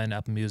Spotify and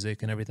Apple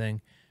Music and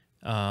everything.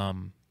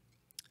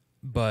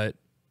 But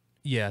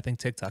yeah, I think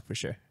TikTok for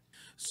sure.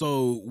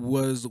 So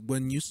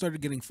when you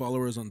started getting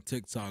followers on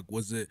TikTok,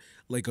 was it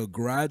like a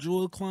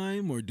gradual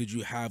climb, or did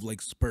you have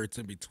like spurts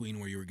in between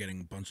where you were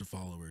getting a bunch of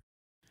followers?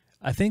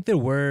 I think it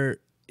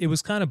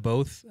was kind of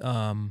both.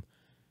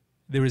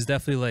 There was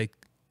definitely like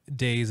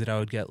days that I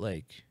would get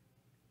like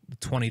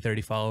 20,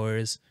 30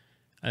 followers,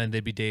 and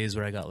there'd be days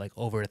where I got like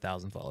over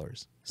 1,000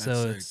 followers.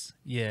 That's sick. It's,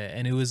 yeah.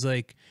 And it was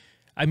like,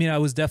 I mean, I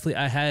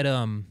had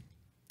a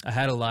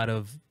lot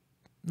of,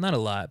 not a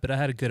lot, but I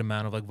had a good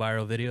amount of like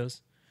viral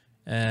videos,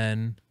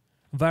 and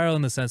viral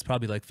in the sense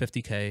probably like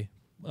 50K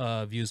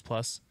views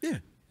plus. Yeah.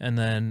 And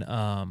then,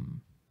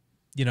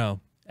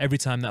 every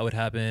time that would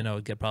happen, I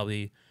would get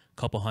probably a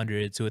couple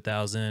hundred to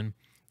 1,000.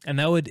 And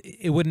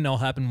it wouldn't all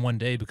happen one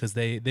day because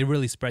they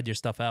really spread your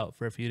stuff out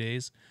for a few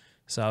days.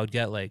 So I would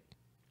get like,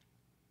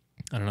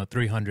 I don't know,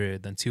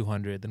 300, then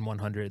 200, then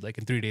 100, like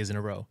in 3 days in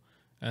a row.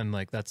 And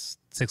like, that's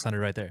 600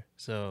 right there.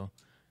 So,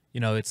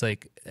 it's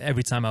like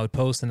every time I would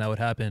post and that would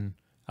happen,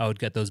 I would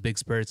get those big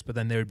spurts, but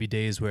then there would be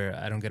days where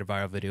I don't get a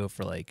viral video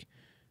for like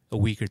a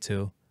week or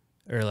two,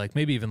 or like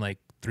maybe even like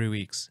 3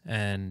 weeks.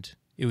 And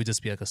it would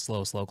just be like a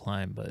slow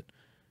climb. But,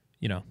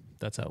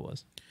 that's how it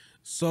was.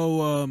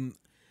 So,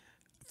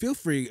 feel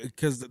free,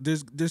 because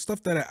there's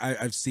stuff that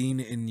I've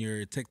seen in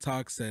your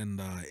TikToks and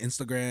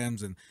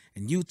Instagrams and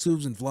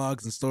YouTubes and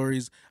vlogs and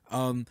stories.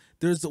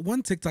 There's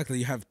one TikTok that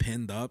you have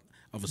pinned up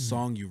of a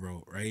song you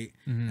wrote, right?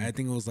 Mm-hmm. I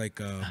think it was like,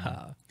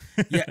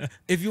 yeah.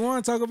 If you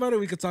want to talk about it,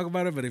 we could talk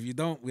about it. But if you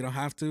don't, we don't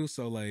have to.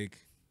 So like,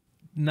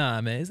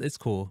 nah, man, it's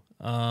cool.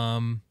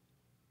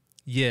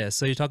 Yeah.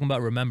 So you're talking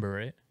about Remember,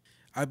 right?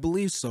 I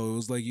believe so. It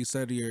was like you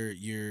said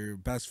your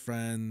best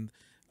friend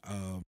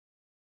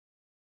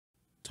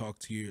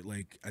talked to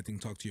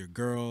your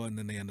girl, and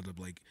then they ended up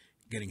like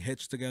getting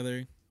hitched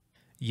together.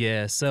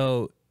 Yeah,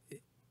 so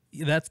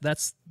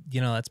that's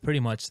pretty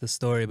much the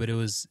story, but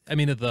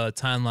the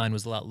timeline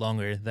was a lot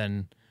longer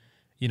than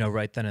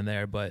right then and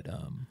there, but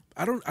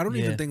I don't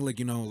yeah. even think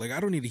I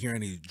don't need to hear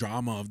any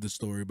drama of the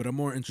story, but I'm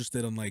more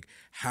interested in like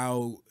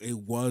how it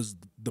was,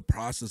 the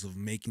process of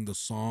making the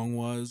song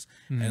was,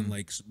 and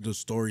like the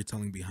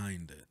storytelling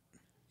behind it.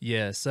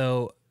 Yeah,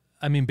 so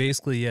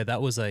basically, yeah,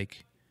 that was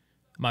like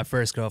my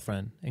first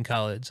girlfriend in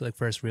college, like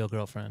first real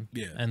girlfriend.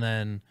 Yeah. And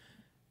then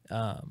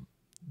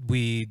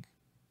we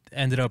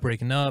ended up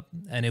breaking up,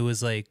 and it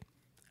was like,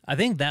 I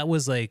think that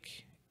was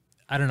like,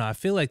 I don't know, I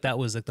feel like that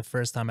was like the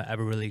first time I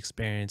ever really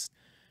experienced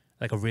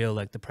like a real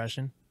like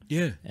depression.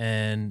 Yeah.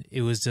 And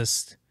it was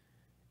just,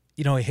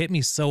 it hit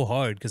me so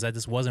hard because I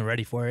just wasn't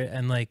ready for it.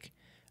 And like,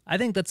 I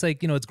think that's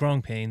like, it's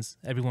growing pains.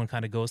 Everyone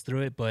kind of goes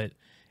through it, but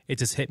it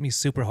just hit me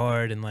super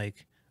hard. And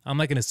like, I'm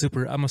a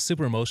super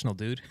emotional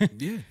dude.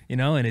 Yeah.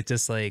 And it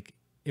just like,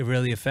 it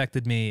really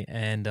affected me.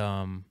 And,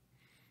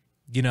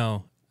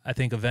 I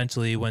think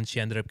eventually when she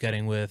ended up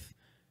getting with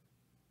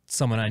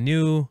someone I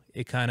knew,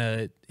 it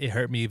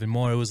hurt me even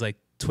more. It was like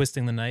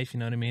twisting the knife, you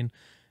know what I mean?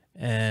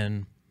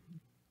 And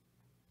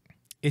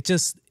it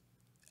just,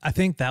 I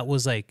think that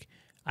was like,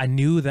 I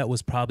knew that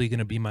was probably going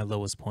to be my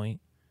lowest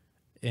point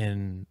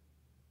in,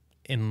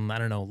 I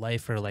don't know,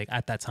 life, or like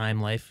at that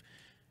time life.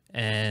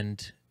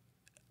 And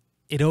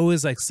it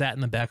always like sat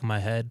in the back of my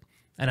head.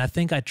 And I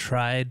think I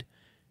tried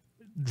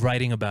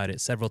writing about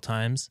it several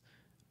times,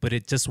 but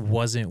it just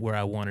wasn't where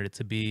I wanted it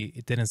to be.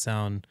 It didn't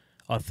sound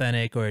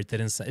authentic, or it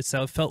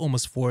felt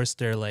almost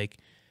forced, or like,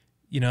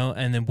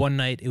 and then one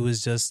night it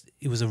was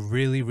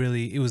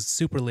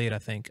super late. I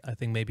think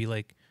maybe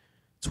like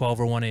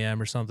 12 or 1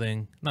 a.m. or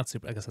something. Not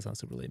super, I guess that's not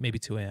super late. Maybe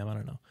 2 a.m. I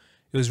don't know.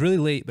 It was really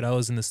late, but I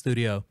was in the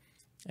studio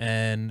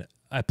and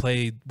I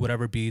played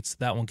whatever beats.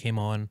 That one came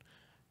on,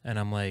 and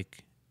I'm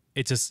like,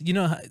 it just,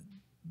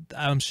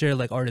 I'm sure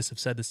like artists have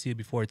said this to you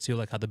before too,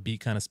 like how the beat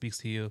kind of speaks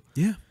to you.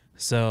 Yeah.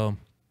 So,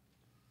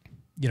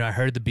 I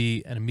heard the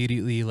beat, and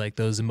immediately like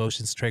those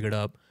emotions triggered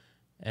up,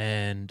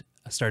 and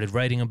I started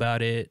writing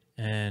about it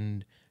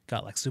and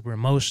got like super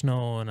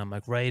emotional, and I'm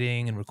like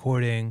writing and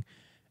recording,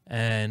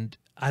 and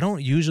I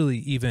don't usually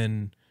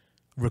even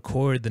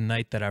record the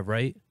night that I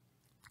write,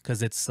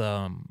 because it's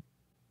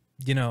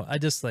you know, I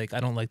just like, I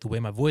don't like the way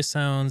my voice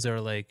sounds,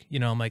 or like, you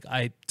know, I'm like,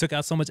 I took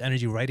out so much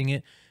energy writing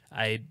it.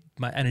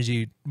 My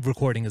energy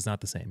recording is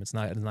not the same. It's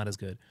not as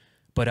good.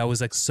 But I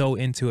was like so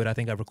into it. I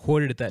think I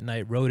recorded it that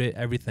night, wrote it,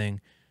 everything.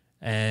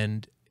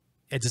 And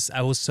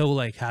I was so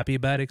like happy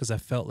about it because I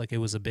felt like it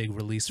was a big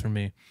release for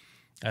me.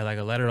 I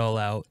let it all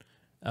out.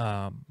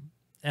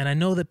 And I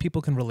know that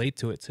people can relate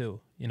to it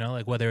too, you know,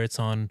 like whether it's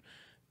on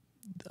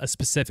a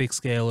specific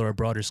scale or a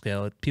broader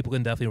scale, people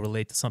can definitely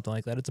relate to something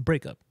like that. It's a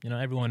breakup, you know,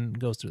 everyone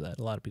goes through that.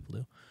 A lot of people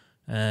do.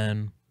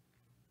 And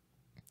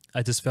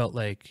I just felt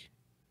like,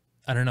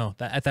 I don't know,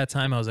 that at that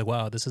time I was like,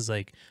 wow, this is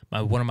like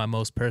one of my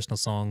most personal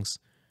songs,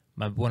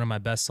 one of my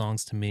best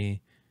songs to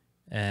me.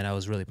 And I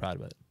was really proud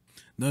of it.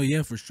 No,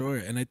 yeah, for sure.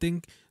 And I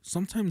think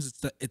sometimes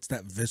it's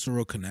that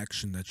visceral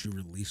connection that you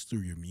release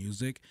through your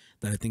music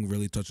that I think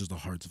really touches the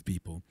hearts of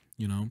people,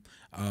 you know?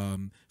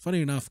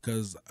 Funny enough,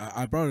 because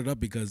I brought it up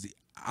because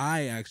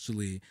I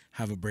actually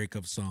have a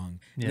breakup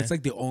song. Yeah. It's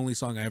like the only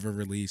song I ever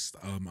released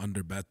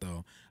under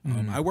Beto.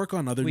 I work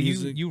on other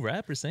music. You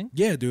rap or sing?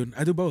 Yeah, dude.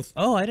 I do both.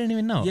 Oh, I didn't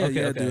even know. Yeah,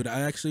 okay. Dude.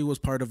 I actually was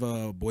part of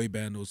a boy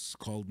band. It was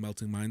called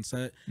Melting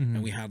Mindset.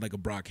 And we had like a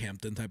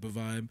Brockhampton type of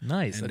vibe.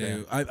 Nice. And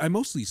okay. I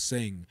mostly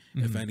sing,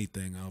 if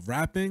anything.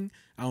 Rapping,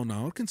 I don't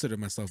know. I would consider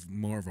myself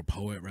more of a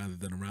poet rather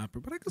than a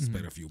rapper, but I could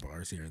spit a few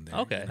bars here and there.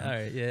 Okay. You know? All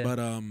right. Yeah. But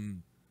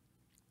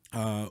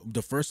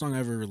the first song I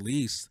ever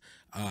released,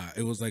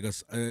 it was like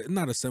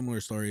not a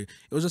similar story.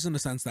 It was just in the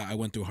sense that I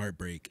went through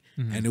heartbreak,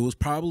 and it was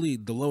probably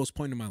the lowest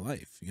point in my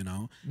life, you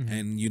know.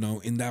 And you know,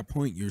 in that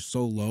point, you're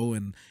so low,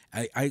 and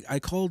I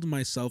called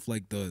myself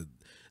like the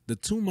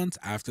 2 months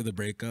after the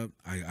breakup,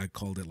 I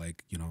called it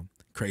like, you know,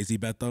 crazy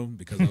Beto,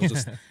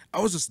 because I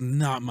was just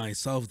not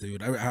myself,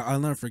 dude. I'll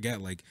never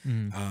forget like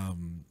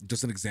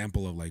just an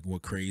example of like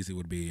what crazy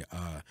would be.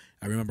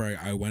 I remember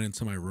I went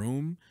into my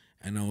room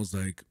and I was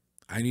like,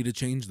 I need to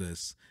change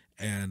this.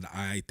 And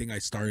I think I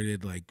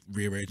started like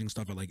rearranging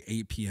stuff at like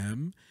 8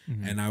 p.m.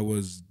 And I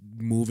was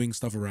moving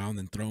stuff around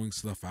and throwing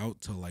stuff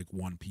out till like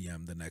 1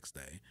 p.m. the next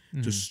day,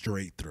 just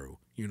straight through.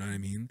 You know what I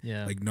mean?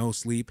 Yeah. Like no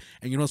sleep.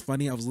 And you know what's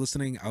funny? I was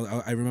listening.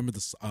 I remember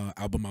this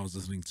album I was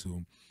listening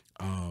to.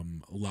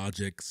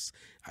 Logic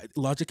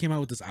came out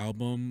with this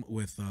album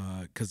with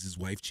because his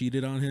wife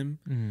cheated on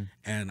him,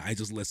 and I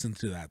just listened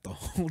to that the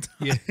whole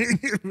time.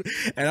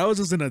 And I was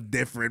just in a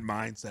different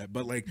mindset.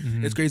 But like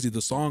it's crazy,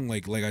 the song,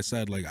 like I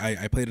said, like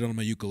I played it on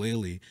my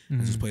ukulele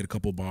and just played a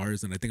couple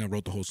bars, and I think I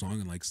wrote the whole song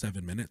in like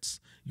 7 minutes,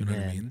 you know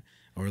what I mean,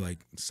 or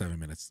like 7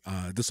 minutes.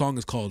 The song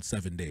is called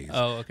 7 Days.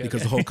 Oh, okay.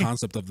 Because the whole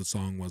concept of the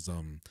song was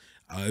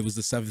it was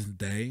the 7th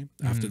day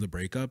after the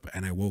breakup,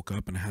 and I woke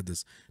up and I had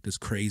this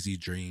crazy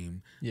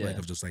dream, like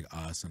of just like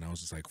us, and I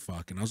was just like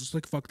fuck, and I was just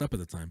like fucked up at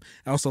the time.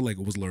 I also like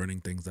was learning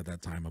things at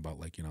that time about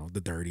like, you know,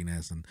 the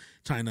dirtiness, and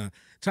trying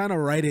to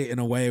write it in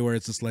a way where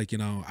it's just like, you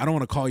know, I don't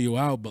want to call you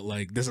out, but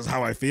like this is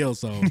how I feel,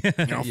 so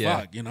you know,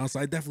 fuck, you know. So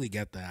I definitely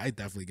get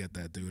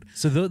that, dude.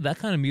 So that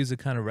kind of music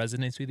kind of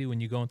resonates with you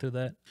when you're going through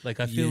that. Like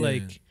I feel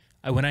like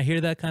when I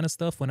hear that kind of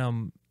stuff,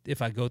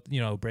 if I go,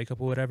 you know, breakup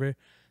or whatever,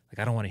 like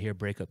I don't want to hear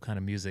breakup kind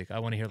of music. I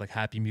want to hear like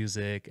happy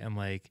music, and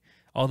like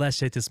all that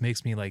shit just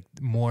makes me like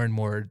more and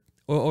more.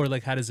 Or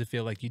like, how does it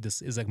feel? Like you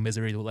just is like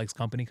misery likes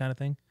company kind of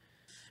thing.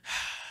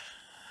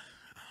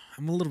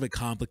 I'm a little bit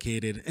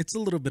complicated. It's a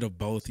little bit of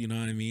both, you know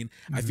what I mean?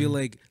 I feel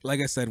like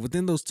I said,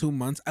 within those 2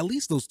 months, at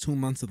least those 2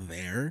 months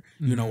there,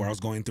 you know, where I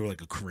was going through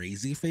like a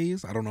crazy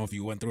phase. I don't know if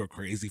you went through a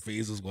crazy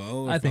phase as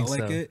well. I think like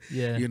so. it.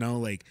 Yeah. You know,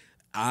 like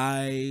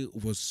I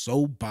was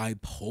so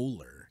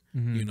bipolar,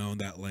 you know,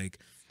 that like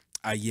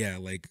I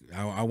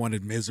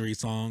wanted misery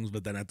songs,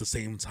 but then at the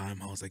same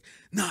time I was like,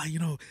 nah, you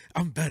know,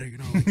 I'm better, you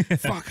know, like,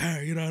 fuck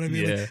her, you know what I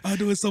mean? Like, I'll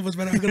do it so much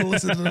better. I'm gonna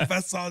listen to the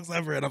best songs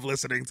ever, and I'm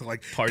listening to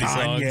like party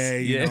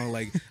Kanye, songs, you know,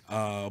 like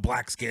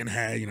Black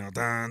Skinhead, you know,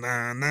 dun,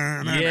 dun,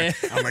 dun, dun, dun.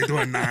 I'm like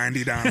doing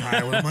 90 down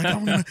highway.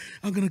 I'm like,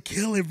 I'm gonna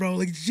kill it, bro.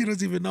 Like she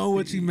doesn't even know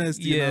what she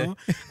missed, you know.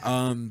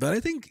 But I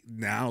think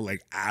now,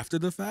 like after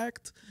the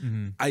fact,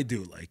 I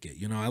do like it.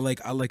 You know, I like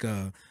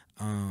a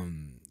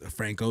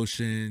Frank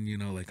Ocean, you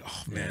know, like,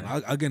 oh man,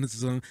 I'll get into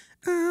some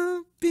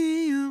I'll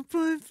be your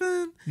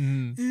boyfriend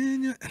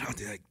and I'll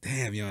be like,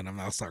 damn, yo, and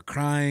I'll start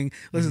crying,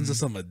 listen to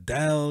some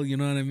Adele, you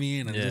know what I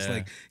mean, and just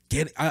like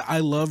I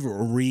love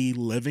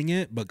reliving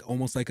it, but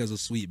almost like as a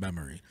sweet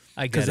memory,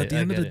 because at the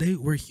end of the day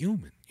we're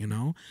human, you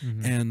know.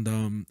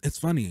 And it's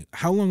funny,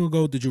 how long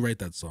ago did you write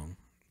that song?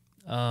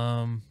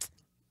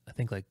 I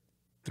think like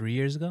 3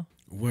 years ago.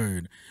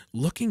 Word.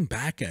 Looking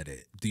back at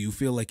it, do you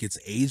feel like it's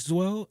aged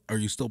well? Are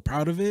you still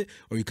proud of it?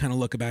 Or you kind of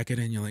look back at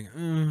it and you're like,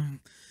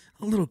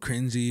 a little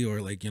cringy,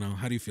 or like, you know,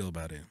 how do you feel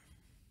about it?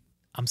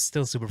 I'm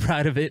still super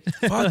proud of it.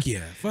 Fuck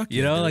yeah. Fuck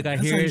you know, dude. like I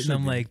That's hear how it and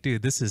I'm like,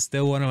 dude, this is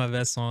still one of my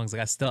best songs.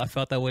 Like I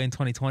felt that way in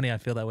 2020. I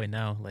feel that way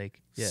now.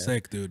 Like, yeah.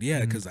 Sick, dude.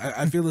 Yeah, because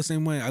I feel the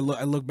same way. I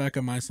look back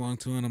at my song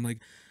too, and I'm like,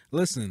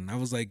 listen, I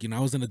was like, you know,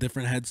 I was in a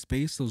different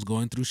headspace. I was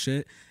going through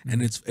shit.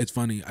 And it's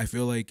funny. I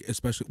feel like,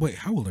 especially, wait,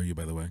 how old are you,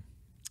 by the way?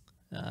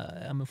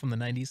 I'm from the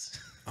 90s.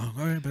 Oh,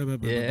 all right,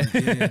 Yeah.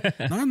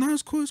 yeah. No,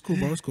 it's cool,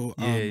 bro. It's cool.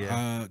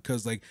 Yeah.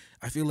 Cause like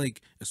I feel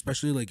like,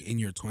 especially like in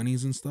your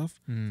 20s and stuff,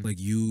 Mm. like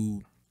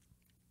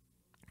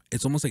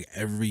it's almost like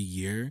every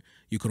year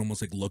you could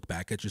almost like look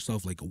back at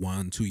yourself like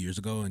 1-2 years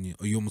ago, and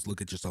you almost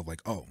look at yourself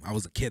like, oh, I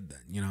was a kid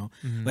then, you know.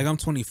 Mhm. Like I'm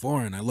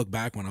 24 and I look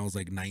back when I was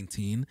like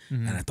 19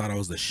 Mhm. and I thought I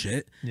was the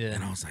shit, Yeah.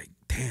 and I was like,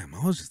 damn,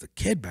 I was just a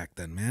kid back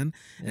then, man.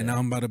 Yeah. And now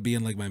I'm about to be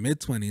in like my mid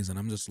 20s, and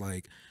I'm just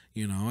like,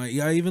 you know,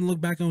 I even look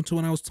back onto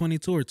when I was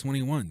 22 or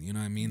 21, you know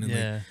what I mean? And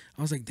Yeah. like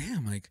I was like,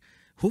 damn, like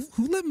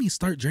who let me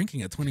start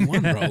drinking at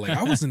 21, bro? Like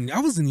I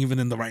wasn't even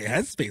in the right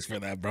headspace for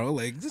that, bro.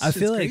 Like this I shit's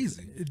feel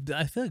crazy.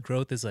 I feel like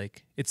growth is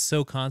like, it's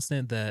so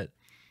constant that,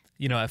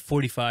 you know, at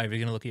 45 you're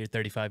gonna look at your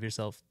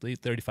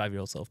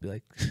 35-year-old self, be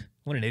like,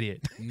 what an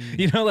idiot.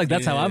 You know, like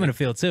that's how I'm gonna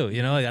feel too.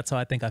 You know, like that's how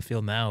I think I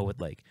feel now with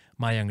like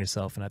my younger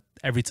self. And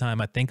every time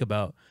I think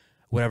about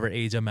whatever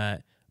age I'm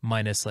at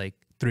minus like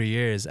 3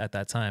 years at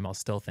that time, I'll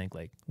still think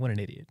like, what an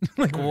idiot.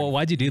 Like, well,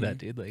 why'd you do that,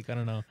 dude? Like, I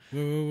don't know.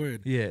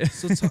 Word. Yeah.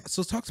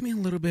 So talk to me a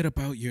little bit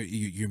about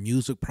your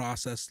music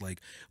process. Like,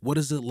 what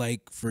is it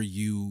like for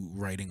you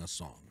writing a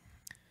song?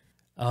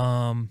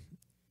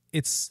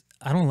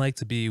 I don't like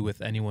to be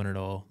with anyone at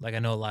all. Like I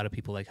know a lot of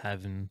people like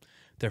having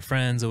their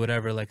friends or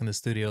whatever, like in the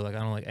studio. Like I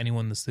don't like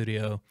anyone in the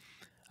studio.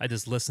 I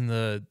just listen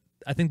to,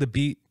 I think the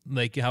beat,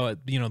 like how it,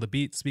 you know, the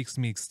beat speaks to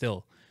me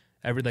still.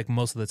 Like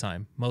most of the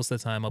time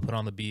I'll put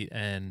on the beat,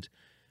 and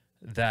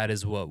that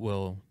is what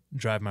will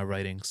drive my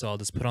writing. So I'll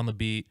just put on the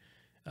beat,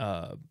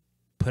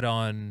 put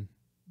on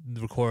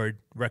the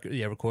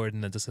record,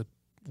 and then just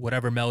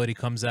whatever melody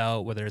comes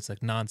out, whether it's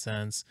like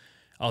nonsense,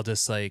 I'll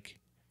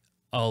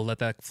let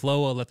that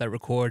flow, I'll let that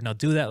record, and I'll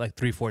do that like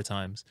 3-4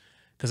 times,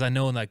 because I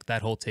know like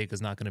that whole take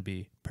is not going to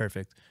be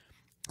perfect.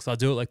 So I'll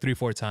do it like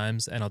 3-4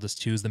 times, and I'll just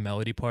choose the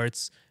melody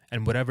parts,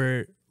 and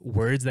whatever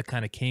words that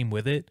kind of came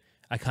with it,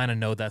 I kind of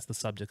know that's the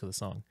subject of the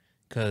song,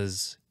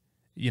 because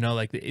you know,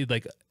 like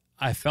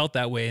I felt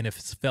that way, and it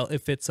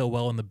fits so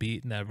well in the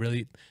beat, and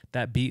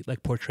that beat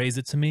like portrays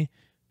it to me,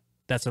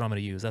 that's what I'm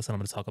going to use. That's what I'm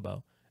going to talk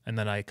about, and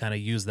then I kind of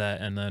use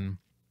that, and then,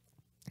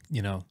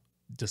 you know,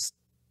 just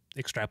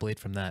extrapolate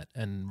from that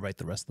and write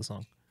the rest of the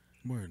song.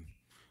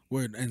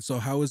 Word. And so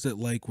how is it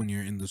like when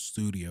you're in the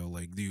studio?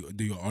 Like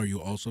are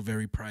you also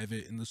very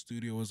private in the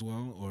studio as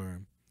well,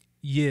 or?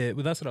 Yeah,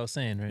 well, that's what I was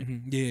saying, right?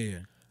 Mm-hmm. Yeah.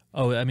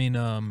 Oh, I mean,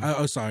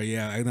 sorry.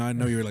 Yeah, I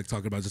know you were like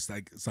talking about just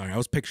like, sorry, I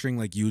was picturing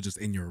like you just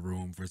in your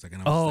room for a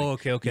second.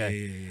 Okay.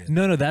 Yeah.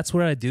 No, that's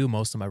where I do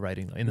most of my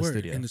writing, in the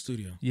studio. In the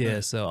studio. Yeah,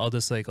 Right. so I'll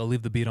just like, I'll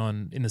leave the beat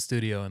on in the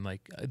studio, and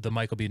like the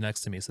mic will be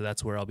next to me, so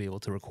that's where I'll be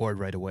able to record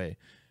right away.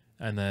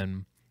 And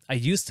then I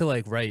used to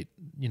like write,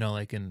 you know,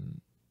 like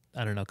in,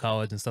 I don't know,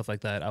 college and stuff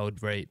like that, I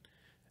would write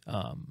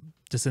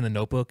just in the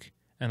notebook,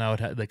 and I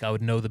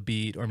would know the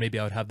beat, or maybe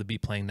I would have the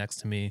beat playing next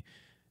to me,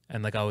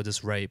 and like I would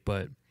just write.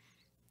 But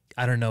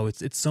I don't know,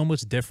 it's so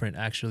much different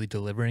actually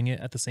delivering it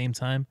at the same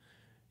time,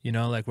 you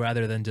know, like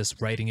rather than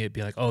just writing it,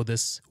 be like, oh,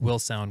 this will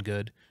sound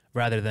good,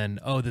 rather than,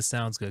 oh, this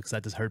sounds good because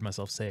I just heard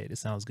myself say it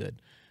sounds good.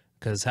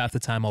 Because half the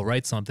time I'll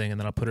write something and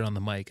then I'll put it on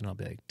the mic and I'll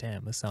be like,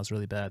 damn, this sounds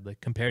really bad,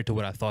 like compared to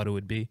what I thought it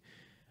would be.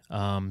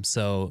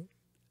 So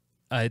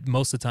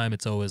most of the time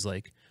it's always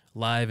like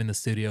live in the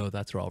studio,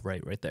 that's where I'll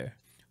write right there.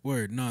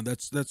 Word. No,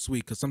 that's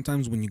sweet, because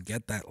sometimes when you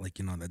get that, like,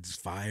 you know, that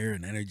just fire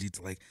and energy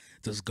to like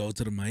just go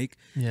to the mic.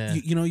 Yeah.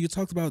 You know, you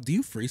talked about, do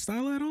you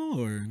freestyle at all,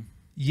 or?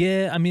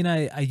 Yeah, I mean,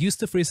 I used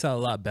to freestyle a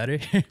lot better.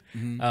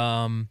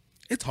 Mm-hmm.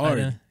 It's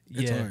hard.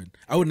 It's hard.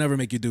 I would never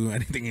make you do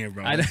anything here,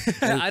 bro.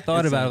 I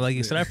thought about it,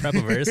 like, should I prep a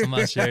verse? I'm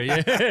not sure.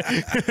 Yeah.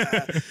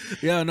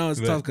 Yeah, no,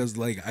 it's tough, because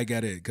like I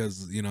get it,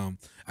 because you know,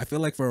 I feel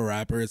like for a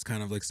rapper it's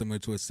kind of like similar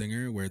to a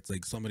singer, where it's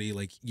like somebody,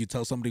 like you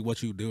tell somebody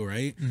what you do,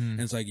 right? And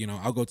it's like, you know,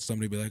 I'll go to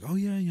somebody and be like, oh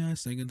yeah, I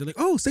sing, and they're like,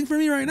 oh, sing for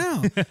me right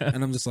now.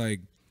 And I'm just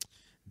like,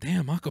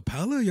 damn,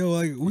 acapella, yo,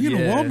 like we in a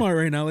Walmart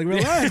right now, like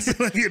relax.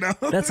 Like, you know,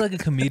 that's like a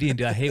comedian,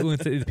 dude. I hate when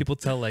people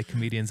tell like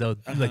comedians, they'll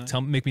like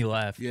make me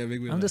laugh. Yeah,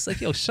 make me I'm laugh. just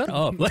like, yo, shut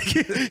up. Like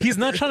he's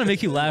not trying to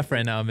make you laugh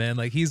right now, man.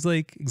 Like he's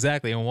like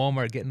exactly in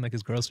Walmart getting like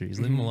his groceries.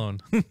 Leave him alone.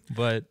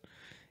 But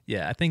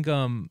yeah, I think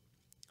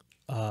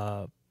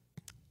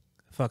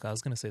fuck, I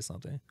was gonna say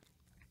something.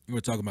 We're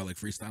talking about like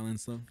freestyling and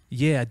stuff.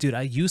 Yeah, dude,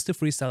 I used to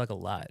freestyle like a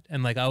lot,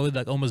 and like I would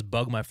like almost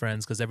bug my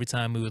friends, because every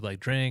time we would like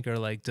drink or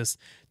like just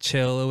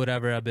chill or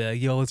whatever, I'd be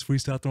like, yo, let's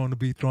freestyle, throw on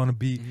the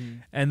beat.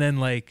 And then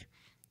like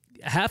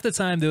half the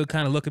time they would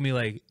kind of look at me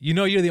like, you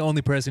know, you're the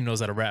only person who knows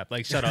how to rap,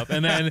 like shut up.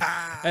 And then Dude,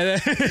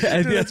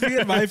 that's me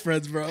and my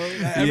friends, bro.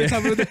 Like, every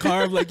time we're in the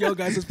car, I'm like, yo,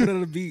 guys, let's put it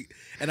on a beat.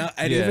 And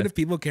even if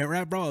people can't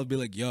rap, bro, I'll be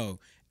like, yo,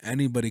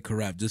 anybody can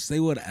rap. Just say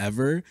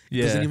whatever.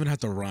 It doesn't even have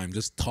to rhyme.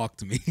 Just talk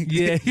to me.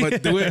 Yeah.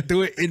 But do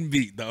it in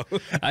beat though.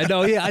 I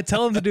know. Yeah, I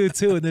tell them to do it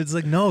too, and it's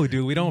like, no,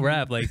 dude, we don't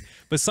rap. Like,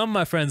 but some of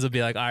my friends will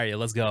be like, all right, yeah,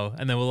 let's go,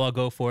 and then we'll all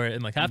go for it.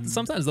 And like,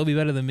 sometimes they'll be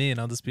better than me, and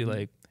I'll just be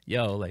like,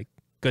 yo, like,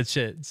 good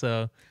shit.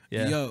 So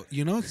yeah. Yo,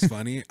 you know what's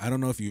funny? I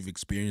don't know if you've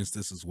experienced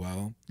this as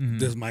well.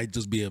 This might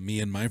just be a me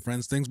and my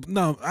friends things, but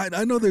no,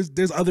 I know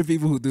there's other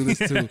people who do this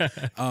too.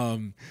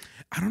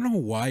 I don't know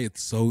why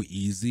it's so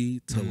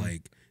easy to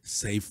like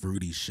say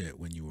fruity shit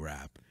when you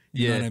rap.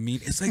 You know what I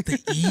mean? It's like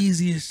the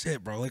easiest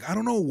shit, bro. Like I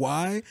don't know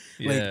why.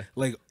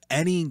 Like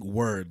any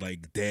word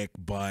like dick,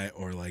 butt,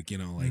 or like, you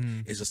know, like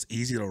it's just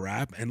easy to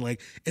rap. And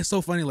like it's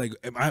so funny. Like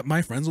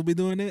my friends will be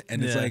doing it,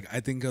 and it's like I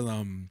think of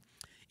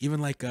even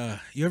like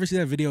you ever see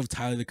that video of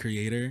Tyler the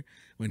Creator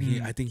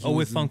when I think he was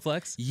with Funk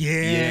Flex?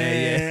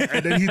 Yeah.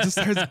 And then he just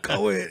starts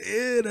going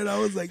in, and I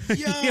was like,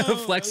 yo,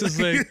 Flex is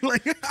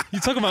like you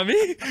talking about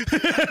me?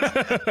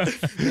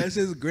 That's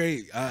just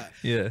great.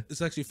 Yeah.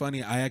 It's actually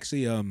funny. I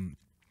actually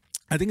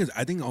I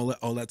think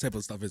all that type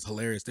of stuff is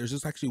hilarious. There's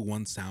just actually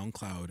one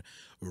SoundCloud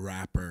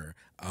rapper,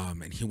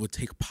 and he would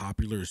take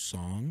popular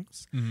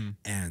songs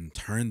and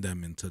turn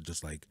them into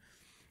just like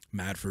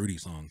mad fruity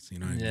songs, you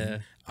know what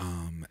I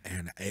mean?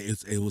 And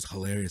it was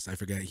hilarious. I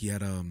forget, he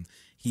had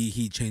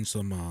he changed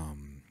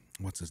some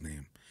what's his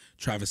name,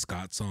 Travis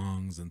Scott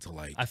songs into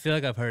like, I feel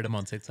like I've heard him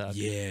on TikTok.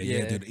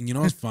 Yeah, dude. And you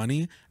know what's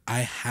funny? I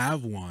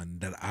have one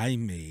that I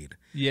made.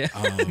 Yeah.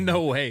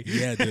 No way.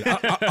 Yeah, dude.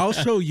 I'll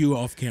show you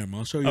off camera.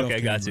 I'll show you off camera.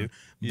 Okay, got you.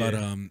 But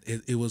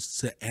it was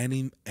to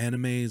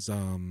anime's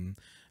what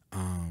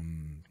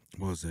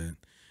was it?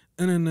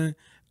 And then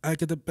I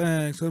get the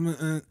bag,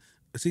 so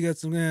she got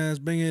some gas,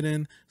 bring it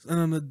in.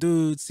 I'm the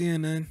dude,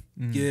 CNN.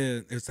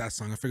 Yeah, it's that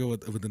song. I forget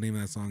what the name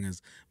of that song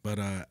is, but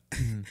I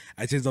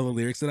changed all the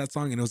lyrics to that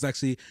song, and it was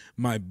actually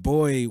my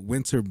boy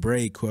Winter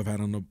Break, who I've had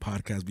on the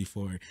podcast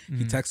before.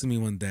 He texted me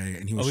one day,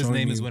 and he was showing me.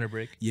 His name is Winter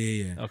Break?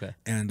 Yeah. Okay.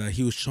 And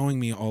he was showing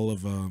me all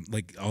of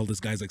like all this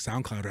guy's like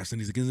SoundCloud raps, and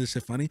he's like, "Isn't this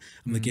shit funny?"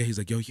 I'm like, "Yeah." He's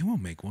like, "Yo, you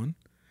won't make one?"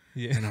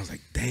 Yeah. And I was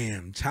like,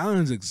 damn,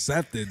 challenge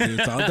accepted, dude.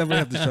 So I'll definitely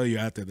have to show you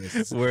after this.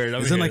 It's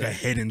in like a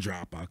hidden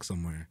Dropbox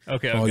somewhere.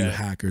 Okay. All you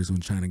hackers who are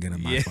trying to get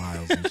in my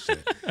files and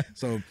shit.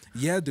 So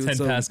yeah, dude. 10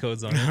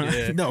 passcodes on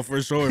it. Yeah. No,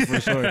 for sure.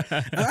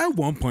 At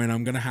one point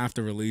I'm gonna have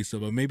to release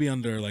it, but maybe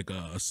under like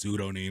a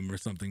pseudonym or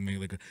something, maybe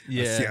like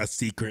a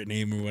secret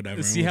name or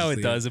whatever. See how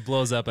it does. It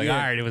blows up like, all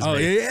right, it was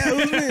me. Yeah, it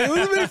was me. It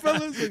was me,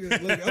 fellas.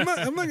 Like,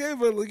 I'm not gay,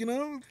 but like, you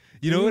know.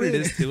 You know what it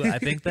is too? I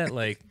think that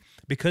like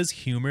because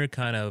humor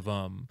kind of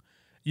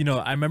you know,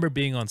 I remember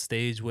being on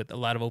stage with a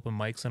lot of open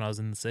mics when I was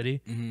in the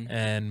city,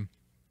 and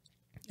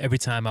every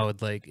time I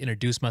would like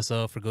introduce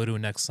myself or go to a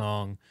next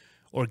song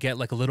or get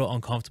like a little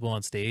uncomfortable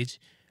on stage,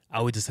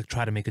 I would just like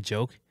try to make a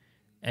joke.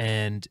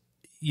 And,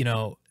 you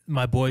know,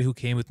 my boy who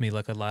came with me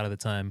like a lot of the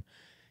time,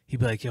 he'd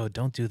be like, yo,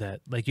 don't do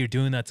that. Like you're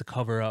doing that to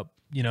cover up,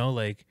 you know,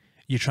 like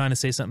you're trying to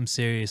say something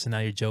serious and now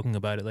you're joking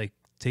about it. Like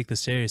take this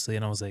seriously.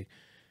 And I was like,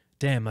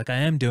 damn, like I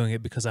am doing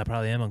it because I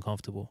probably am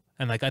uncomfortable.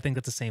 And like I think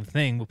that's the same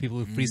thing with people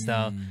who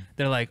freestyle.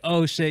 They're like,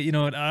 oh shit, you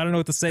know what? I don't know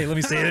what to say. Let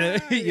me say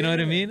it. You know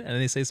what I mean?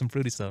 And they say some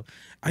fruity stuff.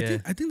 I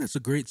think that's a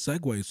great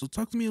segue. So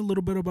talk to me a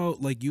little bit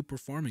about like you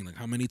performing. Like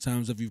how many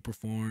times have you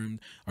performed?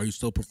 Are you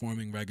still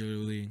performing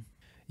regularly?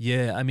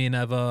 Yeah, I mean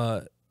I've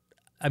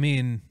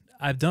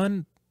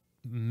done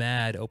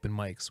mad open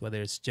mics,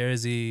 whether it's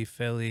Jersey,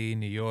 Philly,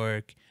 New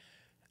York.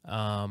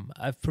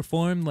 I've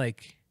performed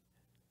like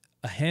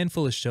a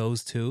handful of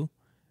shows too.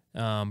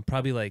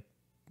 Probably like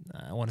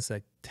I want to say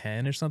like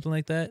 10 or something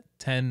like that.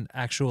 10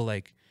 actual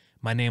like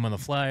my name on the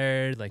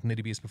flyer, like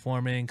Nitty B is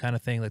performing kind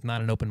of thing, like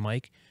not an open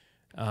mic.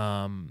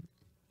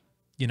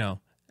 You know,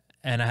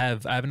 and I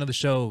have another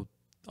show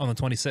on the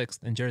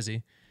 26th in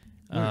Jersey,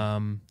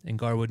 in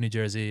Garwood, New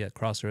Jersey at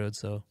Crossroads.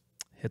 So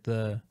hit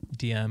the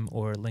DM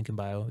or link in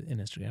bio in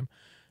Instagram.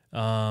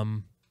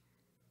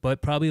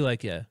 But probably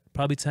like,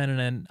 probably 10. And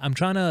then I'm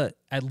trying to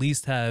at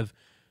least have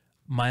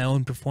my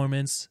own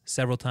performance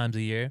several times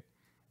a year.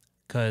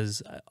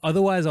 Because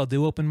otherwise I'll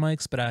do open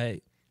mics, but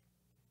I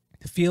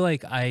feel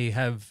like I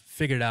have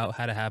figured out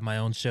how to have my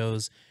own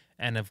shows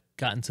and have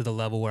gotten to the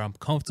level where I'm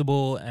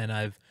comfortable and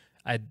I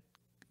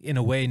in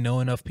a way know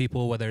enough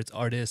people, whether it's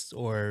artists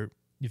or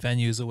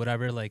venues or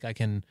whatever, like I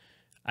can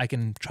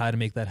try to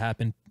make that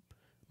happen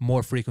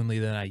more frequently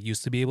than I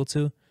used to be able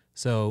to.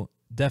 So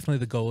definitely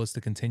the goal is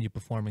to continue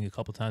performing a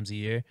couple times a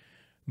year,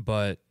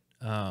 but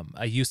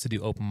I used to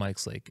do open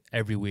mics like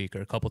every week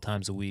or a couple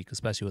times a week,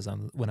 especially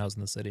when I was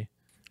in the city.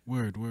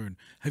 Word.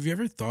 Have you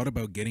ever thought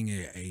about getting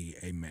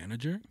a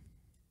manager?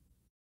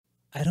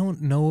 I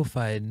don't know if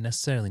I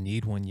necessarily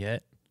need one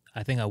yet.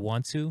 I think I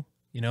want to,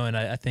 you know, and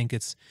I think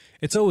it's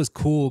always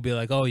cool to be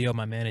like, oh, yo,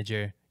 my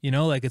manager, you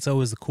know, like it's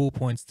always the cool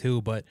points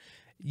too, but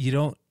you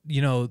don't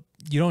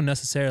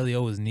necessarily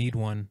always need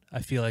one.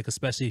 I feel like,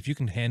 especially if you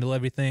can handle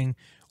everything,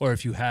 or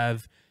if you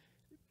have,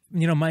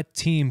 you know, my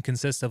team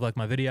consists of like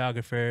my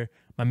videographer,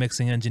 my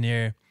mixing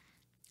engineer,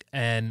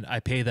 and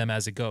I pay them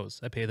as it goes.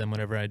 I pay them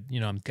whenever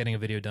I'm getting a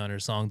video done or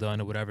a song done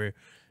or whatever.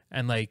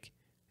 And like,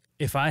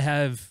 if I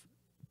have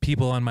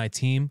people on my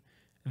team,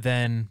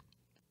 then,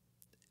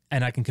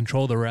 and I can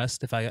control the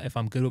rest. If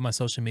I'm good with my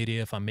social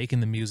media, if I'm making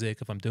the music,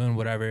 if I'm doing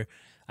whatever,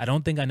 I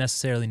don't think I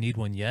necessarily need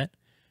one yet.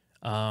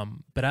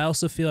 But I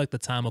also feel like the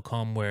time will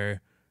come where,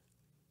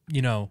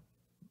 you know,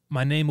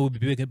 my name will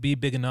be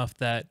big enough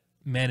that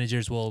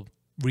managers will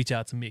reach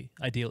out to me.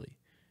 Ideally,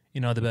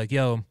 you know, they'll be like,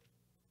 "Yo,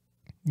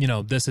 you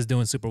know, this is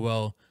doing super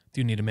well. Do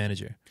you need a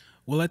manager?"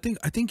 Well, I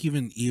think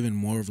even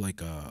more of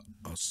like a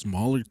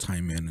smaller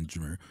time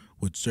manager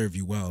would serve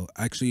you well.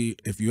 Actually,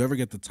 if you ever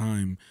get the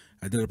time,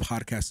 I did a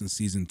podcast in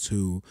season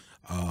 2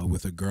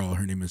 with a girl.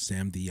 Her name is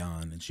Sam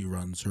Dion, and she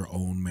runs her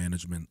own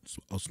management,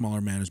 a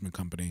smaller management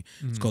company.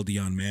 It's called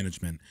Dion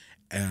Management,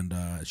 and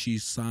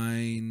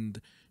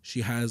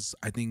she has,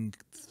 I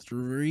think,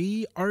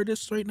 3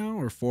 artists right now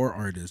or 4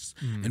 artists.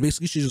 And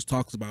basically she just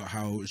talks about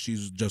how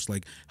she's just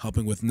like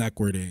helping with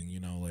networking, you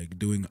know, like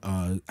doing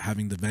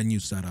having the venue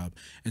set up.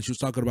 And she was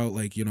talking about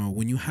like, you know,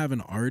 when you have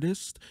an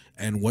artist,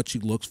 and what she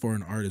looks for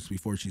in artists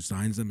before she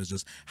signs them is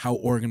just how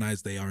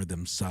organized they are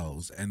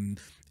themselves. And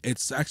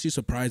it's actually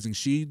surprising.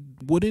 She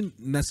wouldn't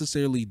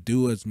necessarily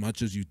do as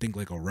much as you think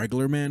like a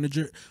regular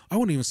manager. I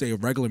wouldn't even say a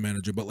regular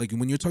manager, but like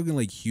when you're talking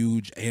like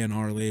huge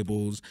A&R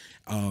labels,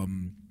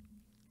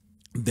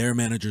 their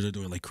managers are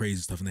doing like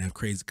crazy stuff, and they have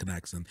crazy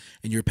connects, and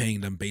you're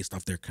paying them based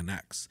off their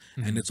connects.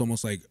 And it's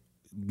almost like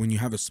when you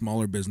have a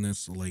smaller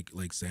business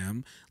like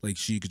Sam, like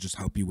she could just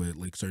help you with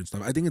like certain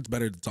stuff. I think it's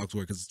better to talk to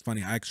her, because it's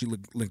funny. I actually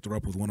linked her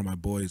up with one of my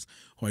boys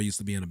who I used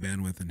to be in a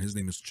band with, and his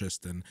name is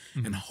Tristan,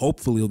 and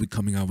hopefully he'll be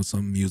coming out with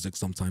some music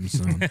sometime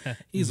soon.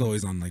 He's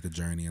always on like a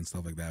journey and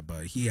stuff like that,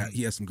 but he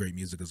has some great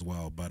music as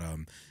well. But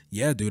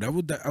yeah, dude, I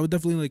would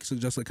definitely like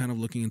suggest like kind of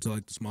looking into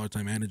like the smaller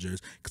time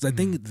managers, because I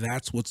think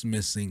that's what's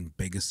missing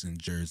biggest in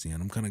Jersey.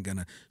 And I'm kind of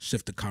gonna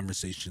shift the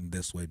conversation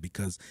this way,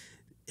 because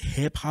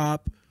hip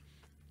hop,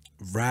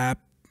 rap,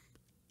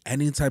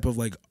 any type of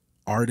like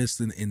artist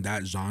in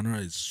that genre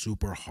is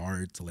super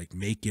hard to like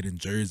make it in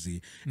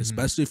Jersey,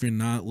 especially if you're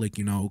not like,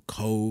 you know,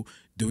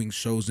 doing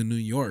shows in New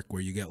York,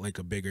 where you get like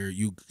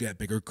you get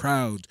bigger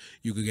crowds,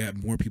 you could get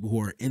more people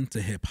who are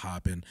into hip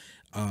hop. And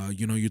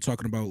you know, you're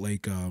talking about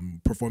like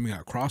performing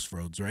at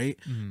Crossroads, right?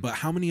 But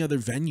how many other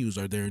venues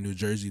are there in New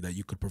Jersey that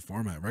you could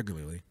perform at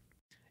regularly?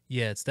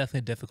 Yeah, it's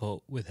definitely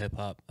difficult with hip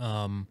hop.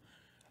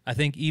 I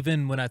think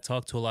even when I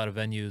talk to a lot of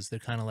venues, they're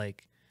kind of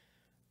like,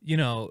 you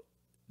know,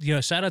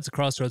 shout out to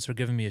Crossroads for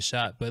giving me a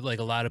shot, but like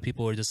a lot of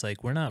people are just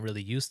like, we're not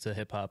really used to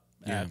hip hop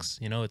acts.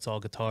 You know, it's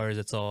all guitars,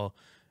 it's all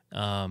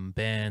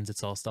bands,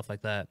 it's all stuff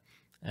like that.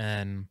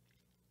 And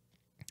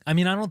I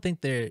mean, I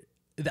think they're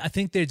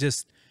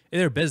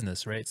a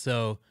business, right?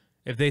 So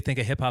if they think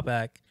a hip hop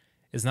act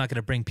is not going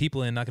to bring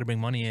people in, not going to bring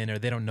money in, or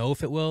they don't know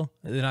if it will,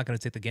 they're not going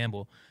to take the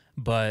gamble.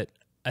 But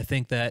I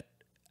think that,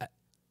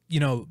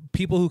 you know,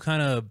 people who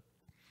kind of,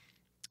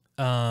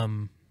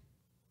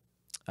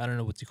 I don't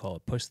know what you call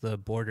it, push the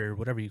border,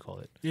 whatever you call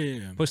it.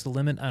 Yeah. Push the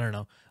limit. I don't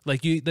know.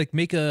 Like you like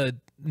make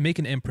an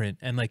imprint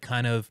and like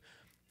kind of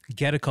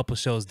get a couple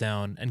shows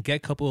down and get a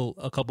couple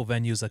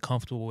venues that are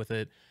comfortable with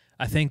it.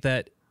 I think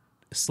that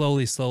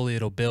slowly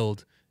it'll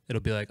build.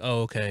 It'll be like,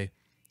 oh, okay,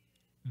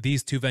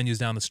 these 2 venues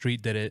down the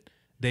street did it.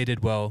 They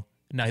did well.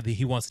 Now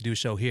he wants to do a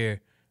show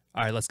here.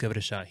 All right, let's give it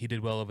a shot. He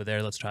did well over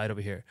there. Let's try it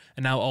over here.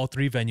 And now all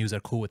 3 venues are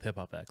cool with hip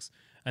hop acts.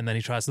 And then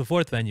he tries the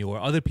 4th venue, or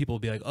other people will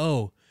be like,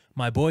 oh,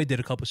 my boy did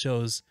a couple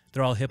shows.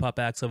 They're all hip hop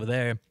acts over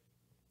there.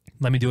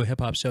 Let me do a hip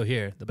hop show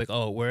here. They're like,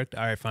 oh, it worked.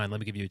 All right, fine. Let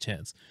me give you a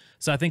chance.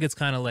 So I think it's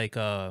kind of like,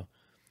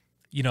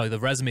 you know, the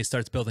resume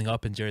starts building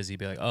up in Jersey.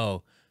 Be like,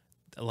 oh,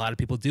 a lot of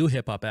people do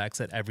hip hop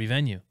acts at every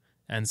venue.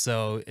 And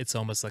so it's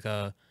almost like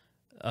a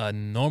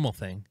normal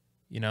thing,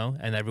 you know,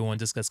 and everyone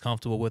just gets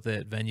comfortable with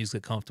it. Venues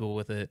get comfortable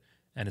with it,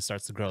 and it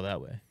starts to grow that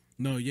way.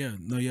 No,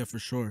 yeah, for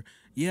sure.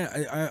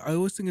 Yeah, I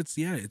always think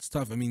it's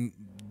tough. I mean,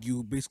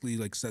 you basically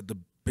like set the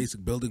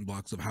basic building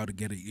blocks of how to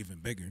get it even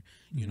bigger,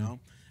 you know?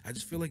 I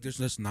just feel like there's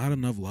just not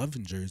enough love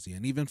in Jersey.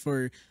 And even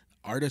for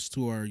artists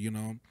who are, you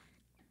know,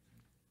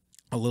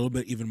 a little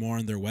bit even more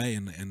on their way,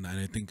 and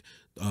I think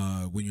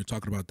when you're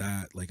talking about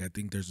that, like I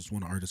think there's this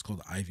one artist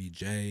called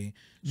IVJ.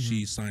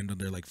 She signed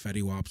under like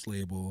Fetty Wap's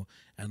label,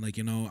 and like,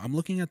 you know, I'm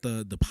looking at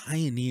the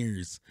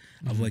pioneers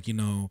of like, you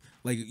know,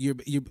 like you're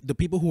the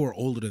people who are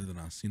older than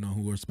us, you know,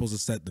 who are supposed to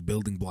set the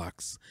building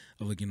blocks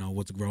of like, you know,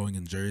 what's growing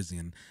in Jersey.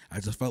 And I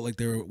just felt like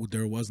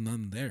there was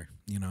none there,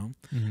 you know.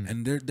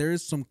 And there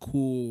is some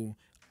cool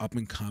up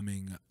and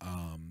coming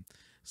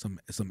some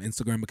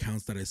Instagram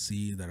accounts that I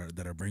see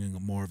that are bringing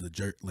more of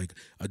the like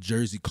a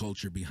Jersey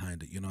culture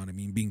behind it. You know what I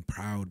mean? Being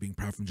proud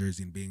from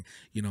Jersey, and being,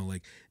 you know,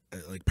 like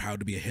proud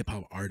to be a hip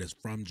hop artist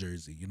from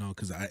Jersey. You know,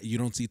 because you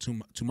don't see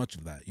too much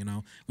of that. You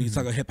know, when you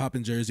talk about hip hop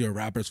in Jersey or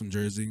rappers from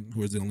Jersey,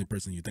 who is the only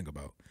person you think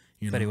about?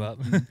 You know? Fetty Wap.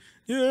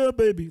 Yeah,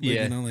 baby. Like,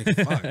 Yeah. You know, like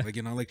fuck. Like,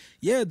 you know, like,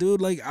 yeah,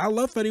 dude. Like, I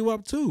love Fetty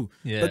Wap too.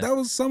 Yeah. But that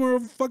was summer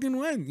of fucking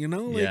when. You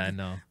know. Like, Yeah, I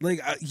know. Like,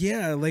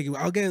 yeah, like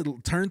I'll get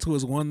turned to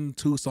his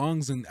 1-2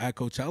 songs at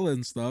Coachella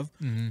and stuff.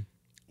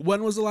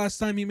 When was the last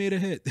time he made a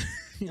hit?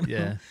 You know?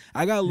 Yeah.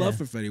 I got love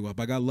for Fetty Wap.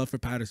 I got love for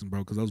Patterson, bro,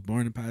 because I was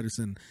born in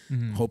Patterson.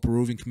 Whole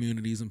Peruvian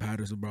communities in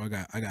Patterson, bro. I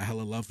got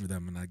hella love for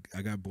them, and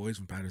I got boys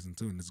from Patterson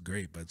too, and it's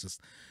great. But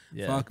just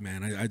fuck,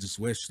 man. I just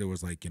wish there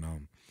was like, you know,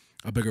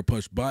 a bigger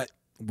push. But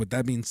with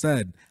that being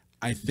said,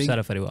 I think Shout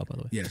out Fetty Wap, by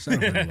the way. yeah, shout out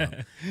Fetty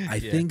Wap. I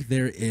think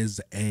there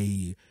is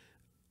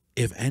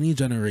if any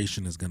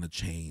generation is going to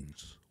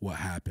change what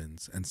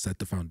happens and set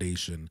the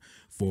foundation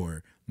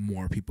for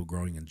more people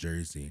growing in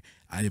Jersey,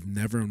 I have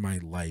never in my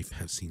life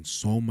have seen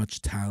so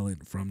much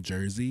talent from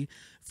Jersey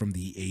from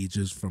the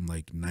ages from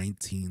like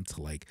 19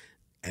 to like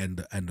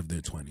end of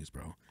their 20s,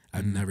 bro.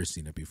 I've never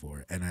seen it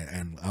before,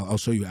 and I'll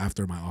show you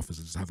after my office.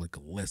 I just have like a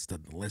list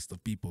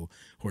of people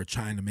who are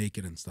trying to make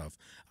it and stuff.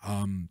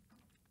 And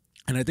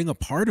I think a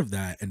part of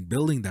that and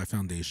building that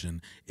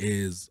foundation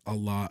is a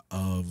lot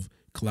of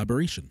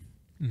collaboration.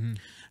 Mm-hmm.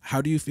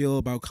 How do you feel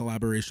about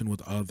collaboration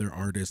with other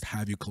artists?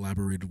 Have you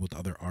collaborated with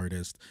other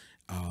artists?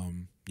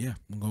 Yeah,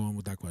 we'll go on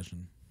with that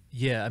question.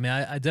 Yeah, I mean,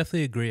 I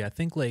definitely agree. I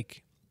think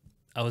like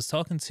I was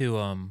talking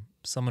to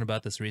someone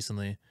about this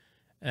recently,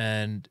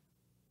 and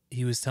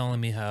he was telling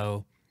me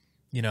how,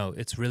 you know,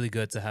 it's really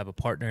good to have a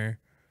partner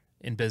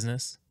in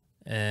business,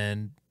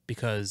 and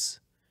because,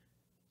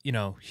 you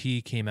know,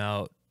 he came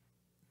out,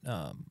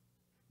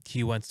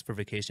 he went for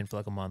vacation for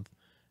like a month.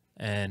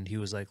 And he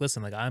was like,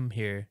 listen, like I'm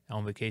here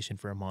on vacation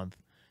for a month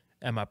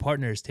and my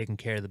partner is taking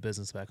care of the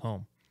business back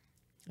home.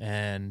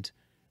 And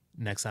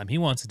next time he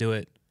wants to do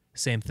it,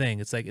 same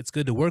thing. It's like, it's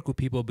good to work with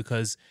people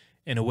because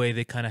in a way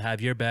they kind of have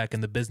your back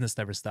and the business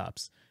never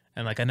stops.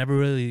 And like,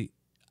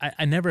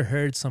 I never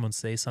heard someone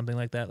say something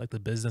like that. Like the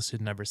business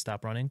should never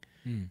stop running.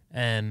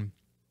 And,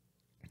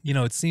 you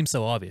know, it seems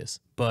so obvious,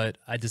 but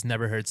I just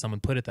never heard someone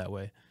put it that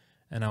way.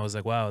 And I was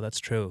like, wow, that's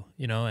true.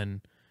 You know,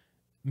 and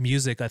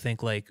music, I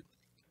think like,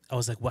 I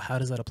was like, well, how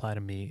does that apply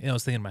to me? And I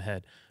was thinking in my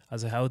head, I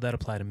was like, how would that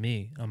apply to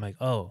me? I'm like,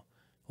 oh,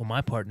 well,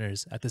 my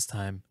partners at this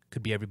time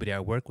could be everybody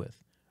I work with,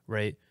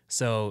 right?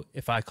 So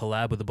if I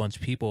collab with a bunch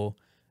of people,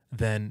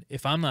 then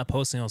if I'm not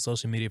posting on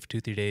social media for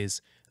 2-3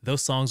 days,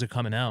 those songs are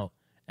coming out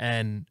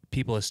and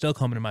people are still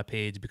coming to my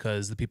page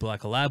because the people I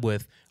collab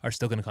with are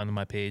still going to come to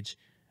my page.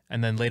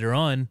 And then later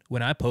on,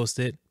 when I post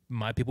it,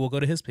 my people will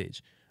go to his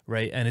page,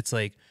 right? And it's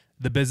like,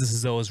 the business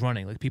is always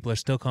running. Like people are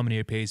still coming to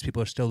your page.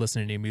 People are still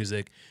listening to your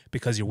music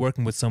because you're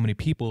working with so many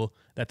people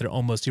that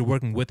you're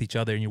working with each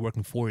other and you're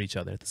working for each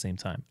other at the same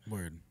time.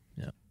 Word.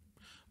 Yeah.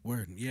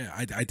 Word. Yeah.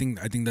 I think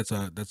that's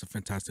a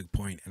fantastic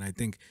point. And I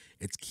think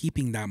it's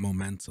keeping that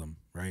momentum,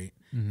 right?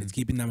 Mm-hmm. It's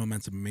keeping that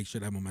momentum and make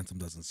sure that momentum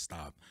doesn't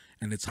stop.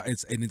 And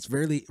it's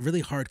really, really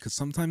hard because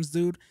sometimes,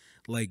 dude,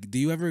 like, do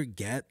you ever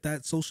get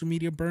that social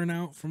media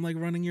burnout from like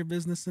running your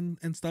business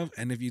and stuff?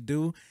 And if you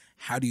do,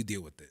 how do you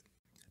deal with it?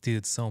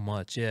 Dude, so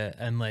much. Yeah.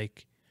 And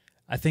like,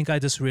 I think I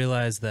just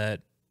realized that,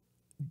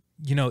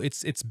 you know,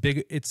 it's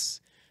big.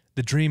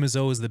 The dream is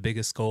always the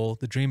biggest goal.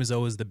 The dream is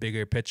always the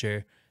bigger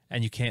picture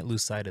and you can't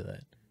lose sight of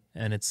that.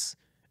 And it's,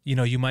 you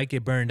know, you might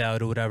get burned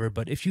out or whatever,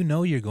 but if you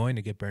know you're going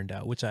to get burned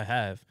out, which I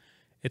have,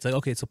 it's like,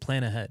 okay, so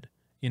plan ahead,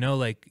 you know,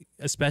 like,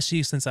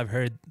 especially since I've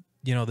heard,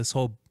 you know, this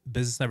whole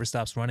business never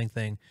stops running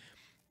thing.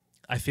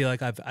 I feel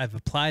like I've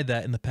applied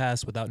that in the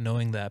past without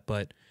knowing that,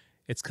 but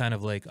it's kind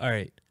of like, all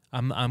right,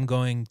 I'm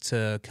going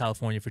to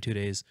California for 2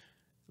 days.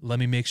 Let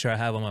me make sure I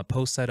have all my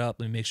posts set up.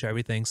 Let me make sure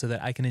everything so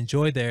that I can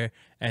enjoy there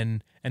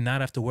and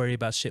not have to worry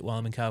about shit while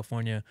I'm in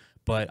California,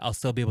 but I'll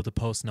still be able to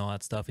post and all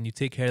that stuff. And you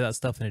take care of that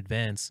stuff in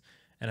advance.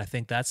 And I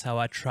think that's how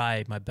I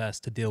try my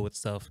best to deal with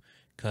stuff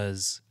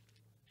because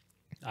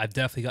I've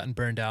definitely gotten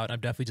burned out.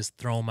 I've definitely just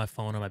thrown my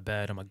phone on my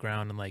bed, on my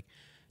ground, and like,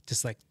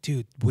 just like,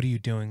 dude, what are you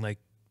doing? Like,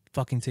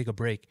 fucking take a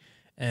break.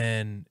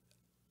 And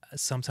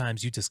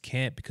sometimes you just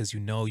can't because you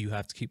know you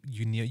have to keep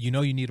you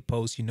need to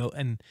post, you know,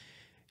 and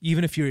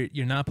even if you're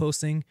not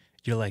posting,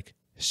 you're like,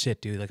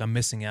 shit, dude, like I'm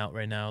missing out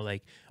right now.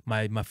 Like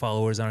my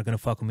followers aren't gonna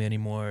fuck with me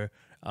anymore.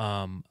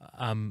 I'm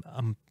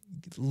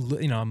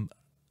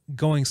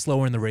going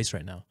slower in the race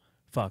right now.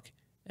 Fuck.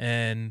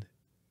 And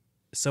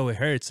so it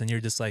hurts and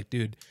you're just like,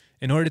 dude,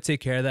 in order to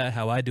take care of that,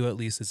 how I do at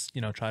least is,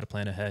 you know, try to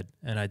plan ahead.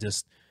 And I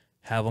just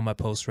have all my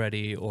posts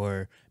ready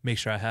or make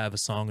sure I have a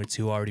song or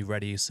two already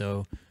ready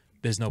so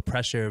there's no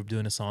pressure of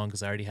doing a song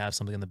because I already have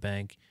something in the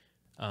bank.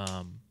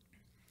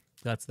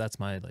 That's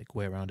my like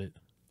way around it.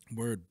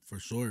 Word, for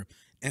sure.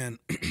 And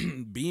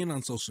being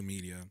on social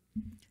media,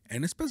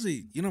 and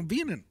especially, you know,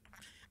 being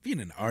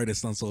an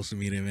artist on social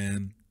media,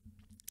 man,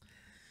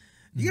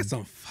 you get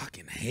some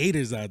fucking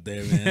haters out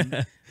there,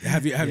 man.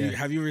 Have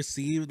you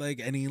received like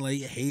any like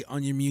hate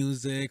on your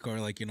music or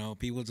like, you know,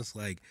 people just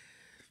like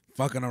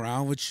fucking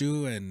around with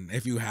you? And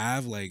if you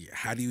have, like,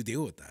 how do you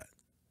deal with that?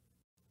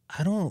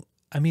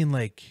 I mean,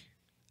 like,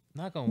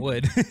 knock on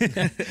wood,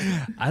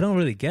 I don't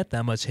really get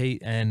that much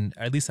hate, and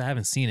or at least I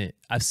haven't seen it.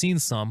 I've seen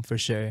some for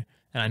sure,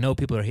 and I know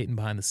people are hating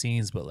behind the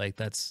scenes, but like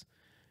it's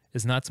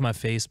not to my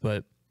face.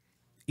 But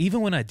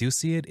even when I do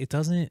see it, it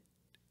doesn't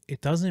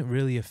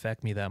really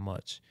affect me that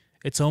much.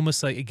 It's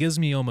almost like it gives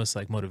me almost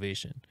like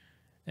motivation,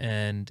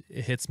 and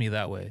it hits me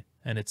that way.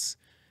 And it's,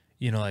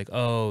 you know, like,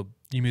 oh,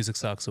 your music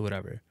sucks or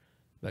whatever.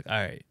 Like, all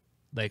right,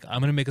 like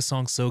I'm gonna make a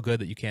song so good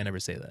that you can't ever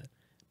say that.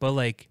 But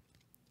like,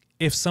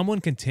 if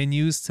someone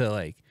continues to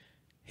like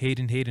hate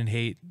and hate and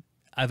hate,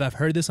 I've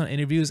heard this on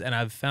interviews and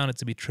I've found it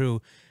to be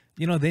true.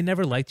 You know, they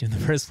never liked you in the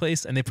first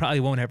place and they probably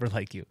won't ever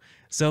like you.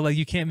 So like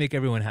you can't make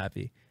everyone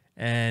happy.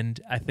 And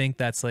I think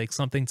that's like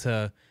something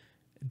to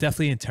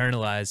definitely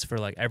internalized for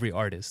like every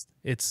artist.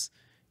 It's,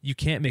 you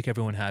can't make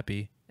everyone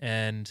happy,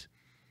 and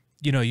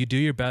you know, you do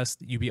your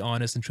best, you be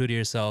honest and true to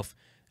yourself,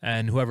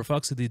 and whoever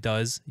fucks with you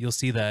does, you'll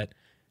see that,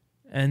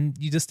 and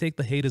you just take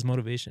the hate as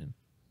motivation,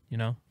 you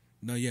know?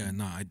 No, yeah,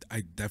 no,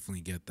 I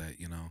definitely get that.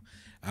 You know,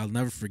 I'll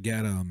never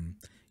forget.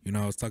 You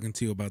know, I was talking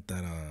to you about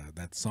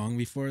that song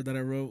before that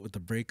I wrote with the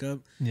breakup.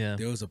 Yeah.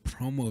 There was a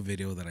promo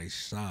video that I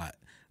shot.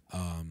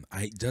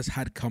 I just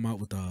had come out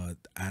with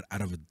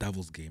out of a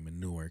Devils game in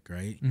Newark,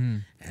 right?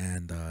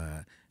 And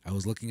I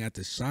was looking at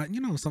the shot.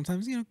 You know,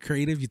 sometimes, you know,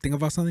 creative. You think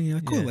about something, you're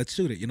like, cool, let's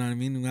shoot it. You know what I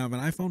mean? We have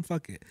an iPhone,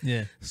 fuck it.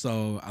 Yeah.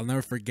 So I'll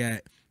never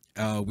forget.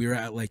 We were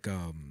at like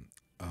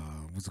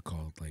what's it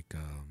called? Like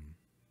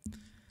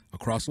a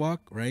crosswalk,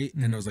 right?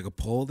 And there was like a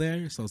pole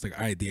there. So I was like,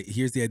 all right,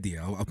 here's the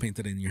idea. I'll paint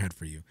it in your head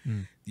for you.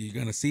 You're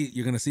gonna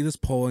see this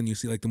pole, and you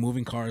see like the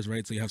moving cars,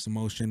 right? So you have some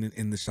motion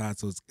in the shot,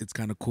 so it's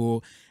kind of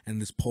cool.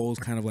 And this pole is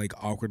kind of like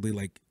awkwardly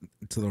like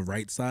to the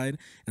right side.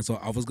 And so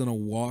I was gonna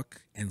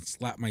walk and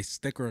slap my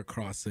sticker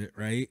across it,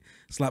 right?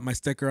 Slap my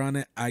sticker on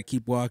it. I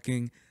keep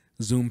walking,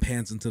 zoom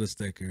pans into the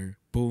sticker,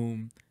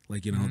 boom.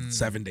 Like, you know,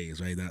 7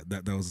 days, right?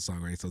 That was the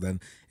song, right? So then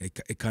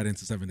it cut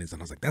into 7 days,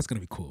 and I was like, that's gonna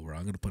be cool, bro.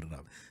 I'm gonna put it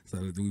up.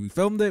 So we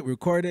filmed it, we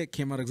recorded it,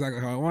 came out exactly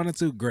how I wanted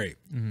to. Great.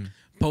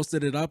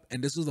 Posted it up,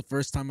 and this was the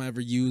first time I ever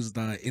used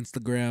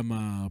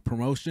Instagram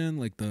promotion,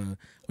 like where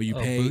you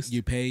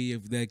pay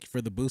like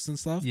for the boost and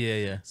stuff.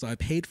 Yeah. So I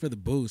paid for the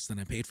boost, and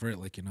I paid for it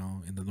like, you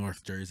know, in the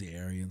North Jersey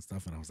area and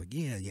stuff. And I was like,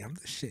 yeah, I'm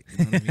the shit.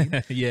 You know what I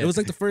mean? Yeah. It was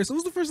the first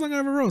song I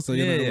ever wrote. So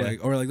you know,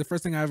 like, or like the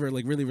first thing I ever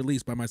like really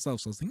released by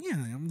myself. So I was like, yeah,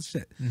 I'm the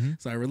shit.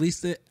 So I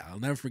released it. I'll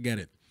never forget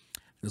it.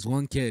 This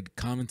one kid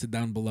commented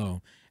down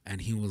below,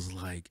 and he was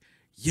like,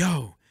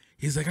 yo,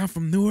 he's like, I'm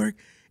from Newark.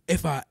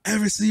 If I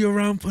ever see you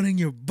around putting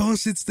your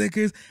bullshit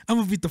stickers, I'm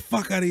gonna beat the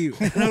fuck out of you.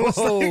 And I was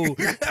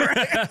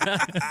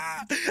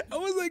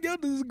like, yo,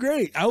 this is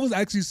great. I was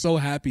actually so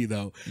happy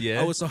though. Yeah.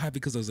 I was so happy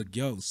because I was like,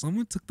 yo,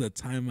 someone took the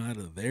time out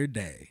of their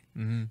day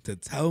to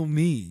tell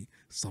me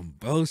some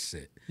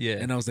bullshit. Yeah.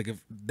 And I was like,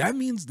 if that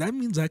means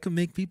I can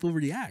make people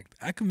react.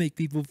 I can make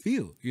people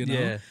feel, you know?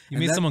 Yeah. You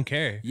mean someone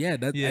care. Yeah.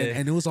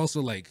 And it was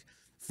also like,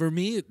 for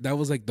me, that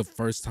was like the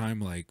first time,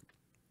 like,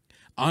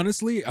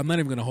 honestly, I'm not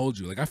even gonna hold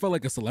you. Like, I felt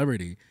like a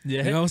celebrity.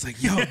 Yeah. And I was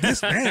like, yo,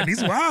 this man,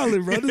 he's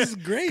wilding, bro. This is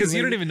great. Because like,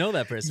 you don't even know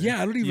that person.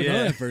 Yeah, I don't even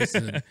know that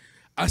person.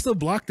 I still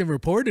blocked and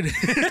reported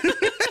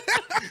it.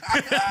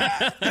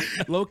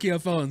 Low key, I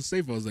felt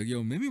unsafe. I was like,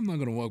 yo, maybe I'm not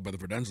gonna walk by the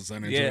Prudential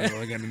Center until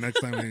like the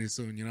next time any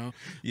soon, you know?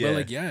 Yeah. But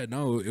like, yeah,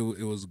 no, it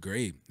was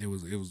great. It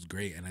was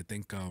great. And I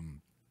think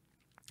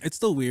it's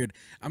still weird.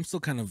 I'm still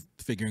kind of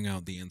figuring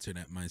out the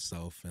internet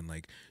myself and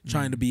like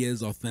trying to be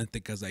as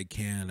authentic as I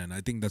can. And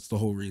I think that's the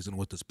whole reason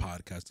with this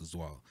podcast as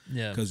well.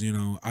 Yeah. Because, you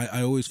know,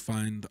 I always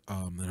find,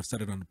 and I've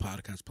said it on the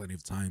podcast plenty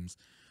of times,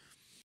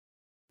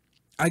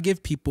 I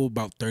give people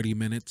about 30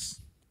 minutes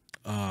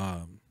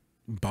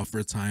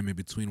buffer time in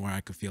between where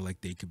I could feel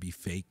like they could be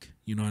fake.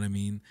 You know what I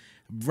mean?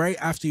 Right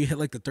after you hit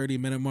like the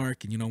 30-minute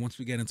mark, and you know, once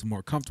we get into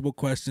more comfortable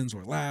questions,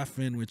 we're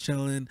laughing, we're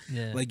chilling.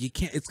 Yeah. Like, you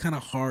can't, it's kind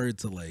of hard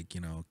to like,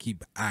 you know,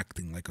 keep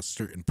acting like a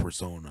certain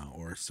persona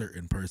or a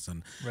certain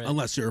person. Right.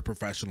 Unless you're a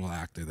professional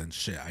actor, then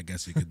shit, I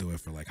guess you could do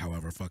it for like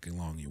however fucking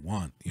long you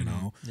want, you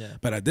know? Yeah.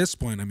 But at this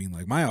point, I mean,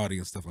 like, my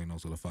audience definitely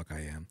knows who the fuck I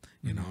am,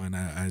 you know? And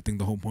I think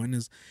the whole point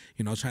is,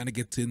 you know, trying to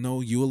get to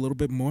know you a little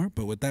bit more.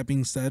 But with that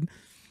being said,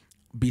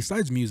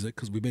 besides music,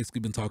 because we've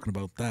basically been talking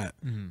about that,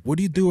 what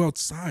do you do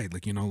outside?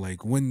 Like, you know,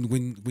 like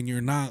when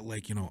you're not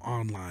like, you know,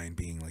 online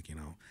being like, you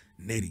know,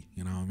 Nitty,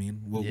 you know what I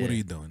mean? What are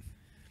you doing?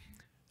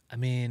 I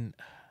mean,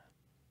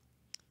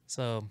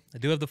 so I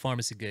do have the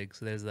pharmacy gig,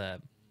 so there's that.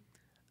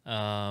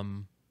 I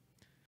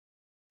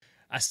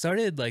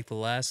started like the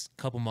last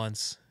couple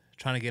months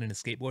trying to get into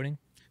skateboarding.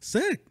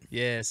 Sick.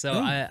 Yeah, so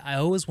I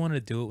always wanted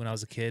to do it when I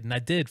was a kid, and I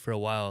did for a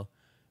while,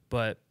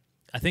 but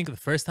I think the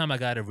first time I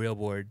got a real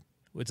board,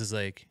 which is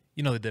like,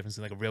 you know the difference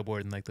in like a real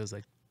board and like those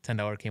like $10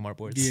 Kmart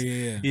boards.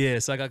 Yeah.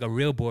 So I got like a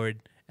real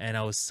board, and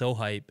I was so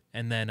hype.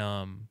 And then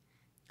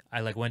I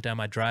like went down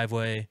my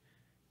driveway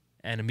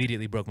and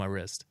immediately broke my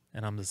wrist.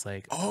 And I'm just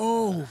like,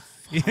 oh,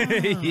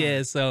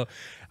 yeah. So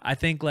I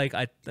think like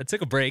I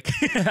took a break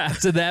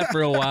after that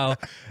for a while,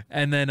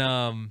 and then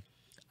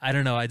I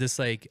don't know. I just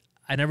like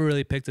I never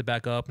really picked it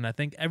back up. And I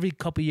think every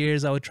couple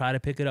years I would try to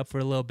pick it up for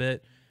a little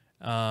bit.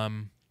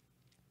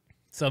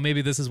 So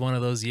maybe this is one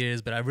of those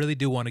years, but I really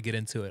do want to get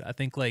into it. I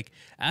think like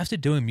after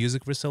doing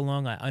music for so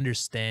long, I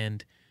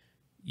understand,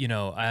 you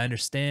know,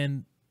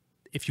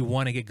 if you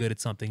want to get good at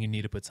something, you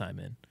need to put time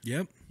in.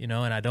 Yep. You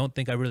know, and I don't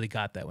think I really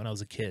got that when I was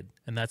a kid.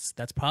 And that's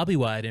probably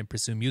why I didn't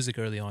pursue music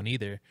early on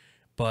either.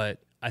 But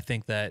I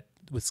think that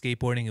with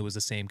skateboarding, it was the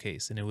same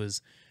case. And it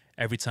was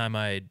every time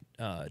I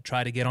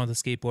try to get onto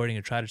skateboarding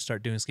or try to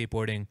start doing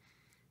skateboarding,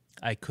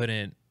 I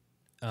couldn't,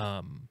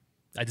 I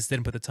just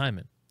didn't put the time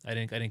in. I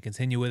didn't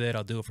continue with it.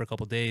 I'll do it for a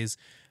couple days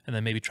and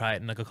then maybe try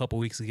it in like a couple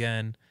weeks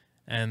again.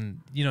 And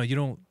you know,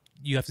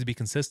 you have to be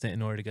consistent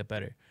in order to get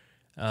better.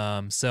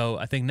 So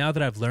I think now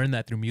that I've learned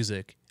that through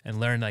music and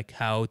learned like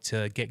how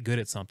to get good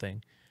at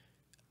something,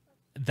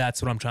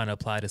 that's what I'm trying to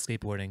apply to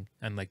skateboarding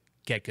and like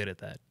get good at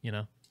that, you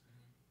know?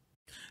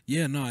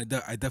 Yeah, no, I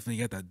definitely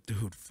get that,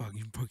 dude. Fuck,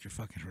 you broke your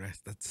fucking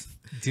wrist.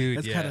 Dude,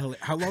 That's yeah. kind of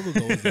hilarious. How long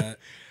ago was that?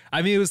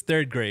 I mean, it was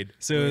third grade,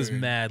 so it was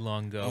Word. mad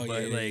long ago. Oh,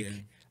 but yeah, like, yeah.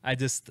 I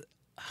just,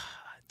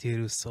 dude,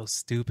 it was so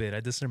stupid.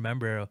 I just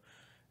remember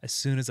as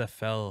soon as I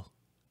fell,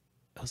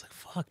 I was like,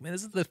 fuck, man,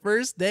 this is the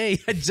first day.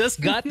 I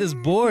just got this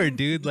board,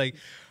 dude. Like,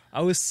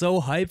 I was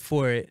so hyped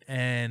for it,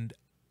 and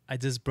I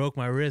just broke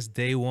my wrist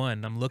day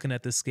one. I'm looking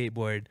at this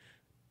skateboard,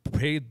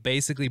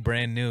 basically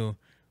brand new,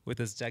 with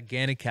this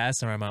gigantic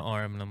cast around my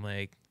arm, and I'm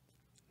like,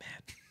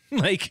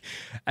 man, like,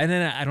 and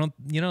then I don't,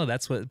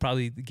 that's what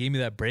probably gave me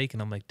that break,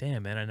 and I'm like,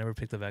 damn, man, I never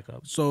picked it back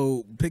up.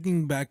 So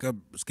picking back up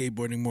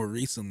skateboarding more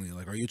recently,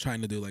 like, are you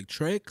trying to do like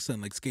tricks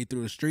and like skate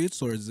through the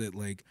streets, or is it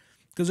like,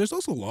 because there's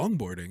also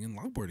longboarding, and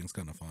longboarding's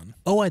kind of fun.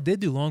 Oh, I did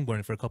do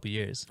longboarding for a couple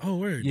years. Oh,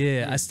 word.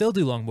 Yeah, I still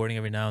do longboarding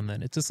every now and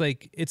then. It's just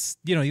like, it's,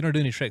 you don't do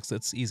any tricks, so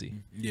it's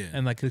easy. Yeah.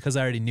 And like, because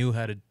I already knew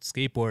how to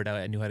skateboard,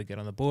 I knew how to get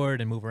on the board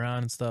and move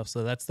around and stuff.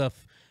 So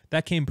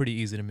that came pretty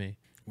easy to me.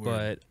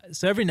 Word. But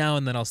so every now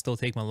and then I'll still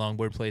take my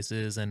longboard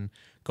places and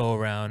go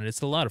around, and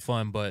it's a lot of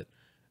fun. But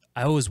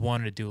I always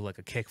wanted to do like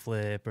a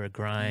kickflip or a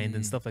grind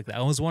and stuff like that. I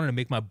always wanted to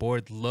make my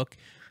board look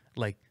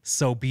like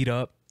so beat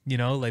up,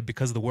 like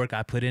because of the work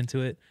I put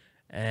into it.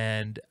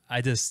 And I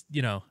just,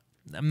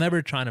 I'm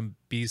never trying to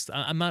be,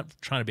 I'm not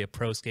trying to be a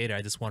pro skater.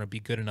 I just want to be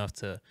good enough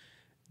to,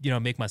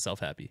 make myself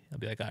happy. I'll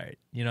be like, all right,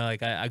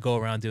 like I go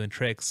around doing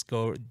tricks,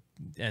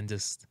 and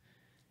just,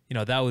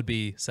 that would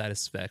be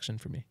satisfaction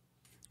for me.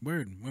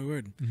 Word.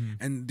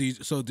 And do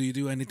you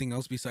do anything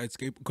else besides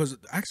skate? Because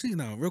actually,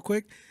 no, real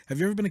quick, have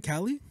you ever been to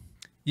Cali?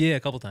 Yeah,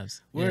 a couple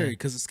times. Word,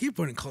 because the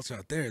skateboarding culture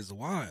out there is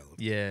wild.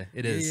 Yeah,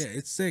 it is. Yeah,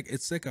 it's sick.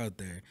 It's sick out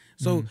there.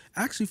 So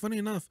actually, funny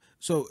enough,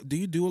 so do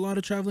you do a lot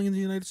of traveling in the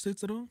United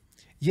States at all?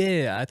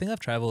 Yeah, I think I've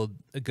traveled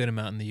a good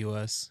amount in the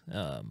U.S.,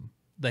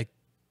 like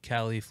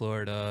Cali,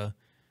 Florida,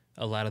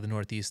 a lot of the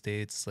Northeast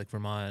states, like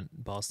Vermont,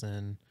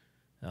 Boston,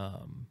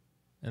 and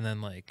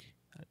then like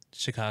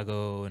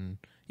Chicago, and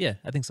yeah,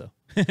 I think so.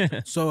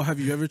 So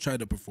have you ever tried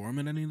to perform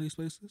in any of these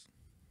places?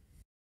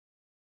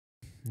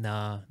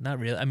 Nah, not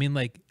really. I mean,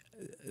 like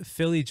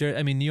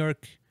New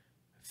York,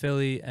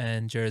 Philly,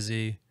 and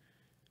Jersey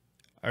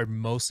are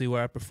mostly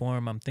where I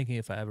perform. I'm thinking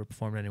if I ever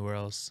performed anywhere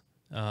else.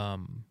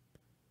 No,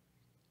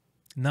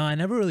 I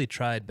never really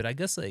tried, but I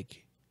guess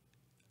like,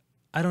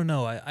 I don't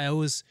know.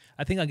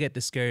 I think I get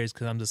discouraged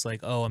because I'm just like,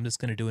 oh, I'm just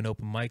gonna do an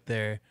open mic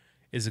there.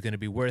 Is it gonna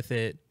be worth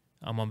it?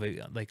 I'm on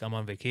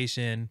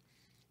vacation.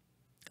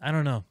 I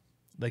don't know.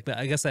 Like,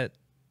 I guess that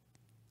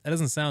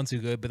doesn't sound too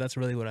good, but that's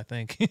really what I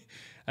think.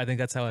 I think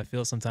that's how I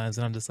feel sometimes,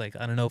 and I'm just like,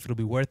 I don't know if it'll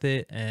be worth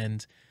it.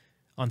 And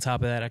on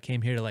top of that, I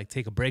came here to like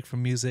take a break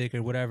from music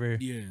or whatever.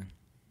 Yeah.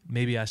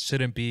 Maybe I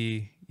shouldn't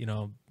be,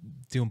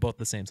 doing both at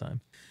the same time.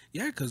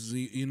 Yeah, because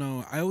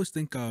I always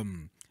think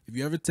if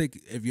you ever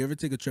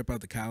take a trip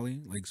out to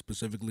Cali, like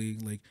specifically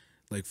like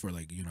for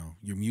like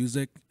your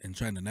music and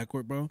trying to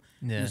network, bro,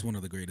 Yeah. it's one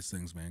of the greatest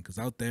things, man. Because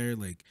out there,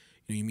 like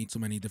you meet so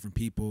many different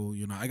people.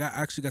 I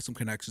actually got some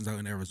connections out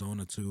in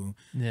Arizona too.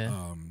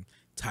 Yeah.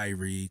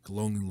 Tyreek,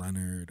 Lonely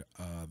Leonard,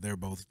 they're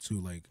both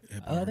two like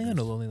hip Oh, I think I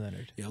know artists. Lonely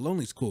Leonard. Yeah,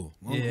 Lonely's cool.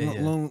 Yeah.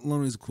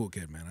 Lonely's a cool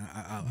kid, man.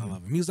 I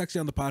love him. He was actually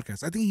on the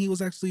podcast. I think he was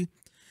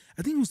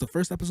the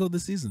first episode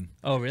this season.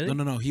 Oh, really?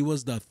 No. He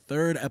was the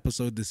third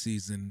episode this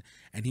season,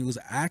 and he was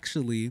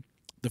actually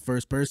the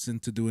first person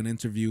to do an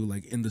interview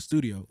like in the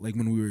studio, like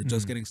when we were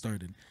just getting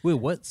started. Wait,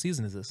 what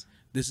season is this?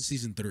 This is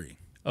season 3.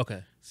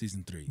 Okay.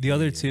 Season 3. The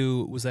other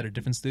two, was that a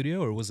different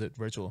studio or was it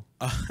virtual?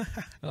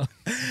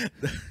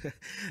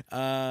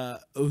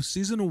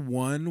 Season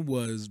 1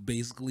 was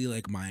basically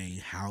like my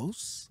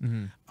house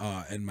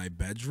and my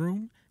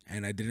bedroom,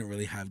 and I didn't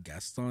really have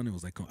guests on. It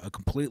was like a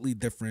completely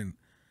different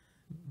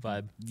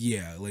Vibe.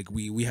 Yeah, like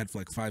we had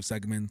like 5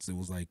 segments. It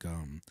was like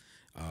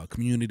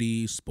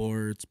community,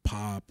 sports,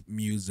 pop,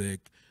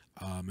 music,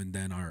 and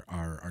then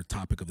our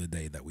topic of the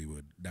day that we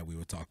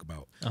would talk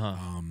about.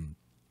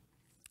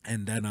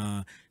 And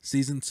then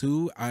season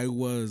 2, I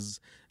was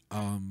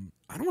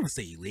I don't want to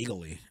say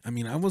illegally. I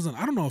mean, I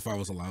don't know if I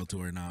was allowed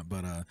to or not,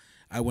 but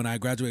when I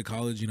graduated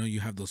college, you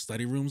have those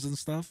study rooms and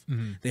stuff.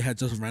 They had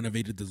just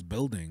renovated this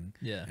building,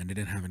 Yeah. and they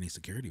didn't have any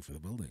security for the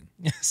building.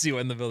 So you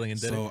went in the building and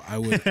did So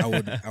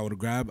it? I would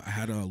grab. I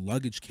had a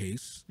luggage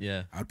case.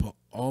 Yeah. I'd put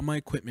all my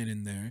equipment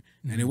in there,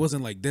 and it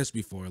wasn't like this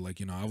before.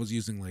 Like I was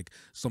using like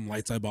some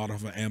lights I bought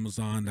off of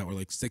Amazon that were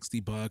like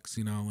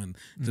 $60, and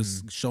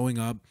just showing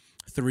up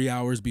 3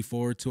 hours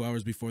before, 2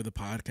 hours before the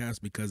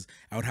podcast, because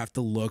I would have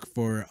to look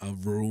for a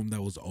room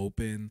that was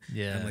open.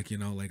 Yeah.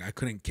 And like I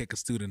couldn't kick a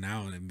student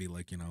out and be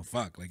like,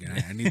 fuck, like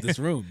I need this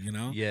room,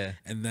 Yeah.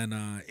 And then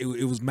it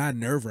was mad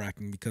nerve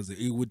wracking because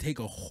it would take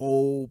a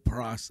whole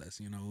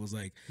process, It was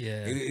like,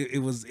 Yeah.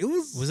 it was.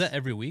 Was that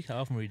every week? How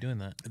often were you doing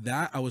that?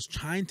 That I was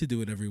trying to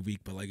do it every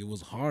week, but like it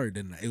was hard,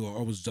 and I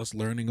was just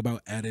learning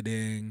about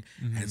editing,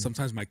 and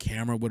sometimes my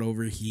camera would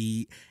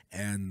overheat,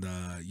 and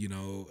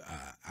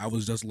I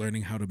was just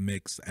learning how to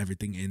mix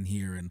everything in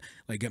here and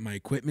like get my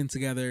equipment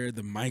together.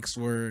 The mics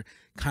were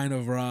kind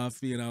of rough,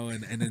 stuff, you know,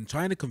 and then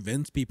trying to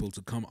convince people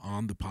to come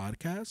on the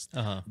podcast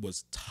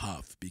was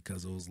tough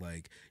because it was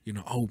like, you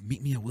know, oh,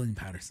 meet me at William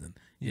Patterson,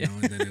 you know,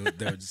 and then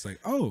they were just like,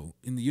 oh,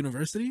 in the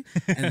university,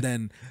 and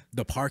then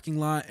the parking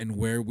lot and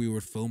where we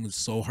were filming is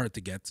so hard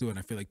to get to, and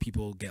I feel like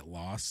people get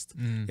lost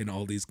in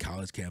all these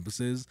college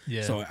campuses.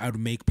 So I would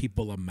make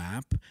people a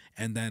map,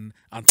 and then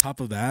on top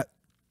of that,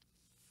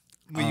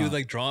 Will you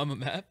like draw them a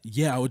map?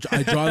 Yeah,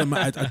 I draw them.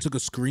 I took a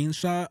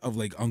screenshot of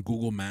like on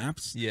Google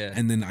Maps. Yeah,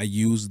 and then I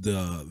used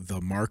the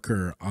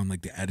marker on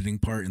like the editing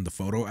part in the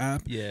photo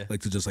app. Yeah,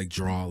 like to just like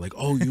draw like,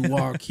 oh, you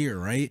walk here,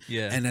 right?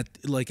 Yeah, and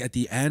at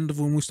the end of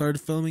when we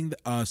started filming,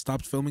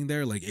 stopped filming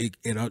there, like it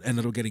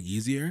ended up getting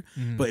easier,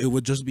 but it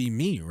would just be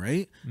me,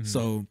 right?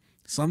 So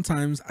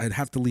sometimes I'd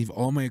have to leave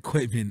all my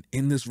equipment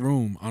in this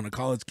room on a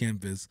college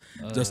campus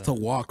just to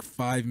walk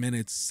 5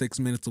 minutes, 6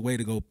 minutes away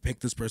to go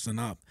pick this person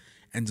up.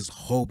 And just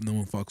hope no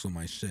one fucks with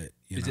my shit.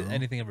 Did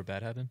anything ever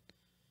bad happen?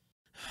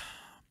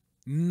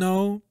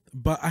 No,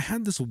 but I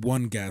had this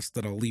one guest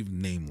that I'll leave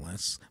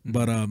nameless.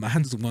 But I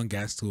had this one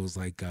guest who was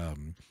like,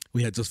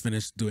 we had just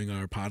finished doing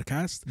our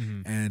podcast,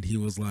 and he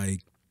was like,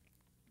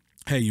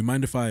 "Hey, you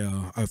mind if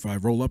I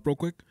roll up real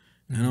quick?"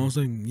 And I was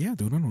like, "Yeah,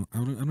 dude, I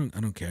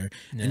don't care."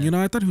 Yeah. And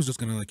I thought he was just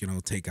gonna like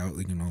take out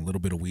like a little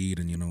bit of weed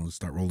and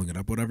start rolling it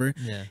up, whatever.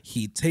 Yeah.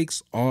 He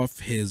takes off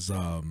his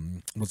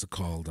what's it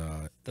called?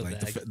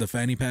 The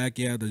fanny pack,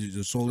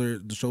 the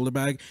shoulder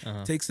bag.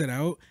 Takes it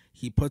out.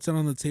 He puts it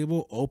on the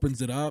table,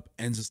 opens it up,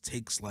 and just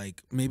takes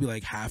like maybe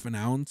like half an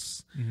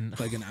ounce,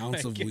 like an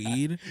ounce of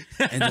weed,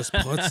 and just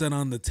puts it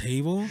on the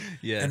table.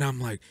 Yeah. And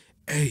I'm like,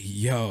 hey,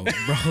 yo,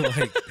 bro,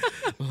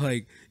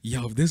 like,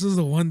 yo, if this is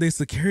the one day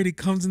security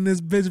comes in this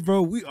bitch,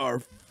 bro, we are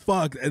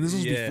fucked. And this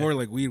was before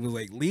like weed was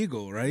like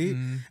legal, right?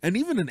 And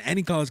even in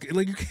any college,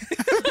 like you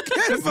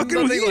can't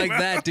fucking nothing like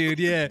that, dude.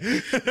 Yeah.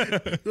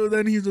 So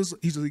then he's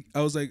like,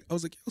 I was like, yo,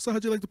 so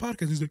how'd you like the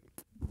podcast? He's like,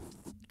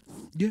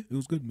 yeah, it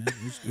was good, man. It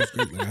was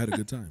great. Like, I had a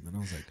good time, and I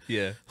was like,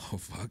 yeah, oh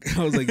fuck.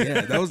 I was like,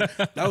 yeah,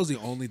 that was the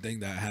only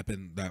thing that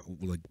happened that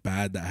like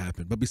bad that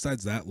happened. But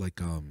besides that, like,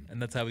 and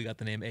that's how we got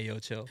the name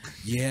Ayoo Chill.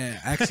 Yeah,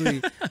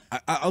 actually,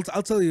 I'll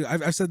tell you.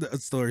 I've said the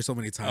story so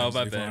many times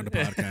before on the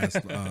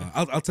podcast.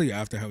 I'll tell you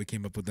after how we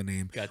came up with the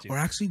name. Got you. Or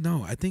actually,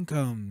 no, I think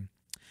on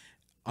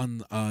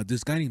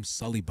this guy named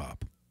Sully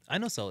Bop. I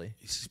know Sully.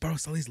 Bro,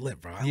 Sully's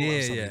lit, bro. I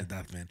love Sully to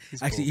death, man.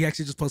 He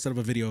actually just posted up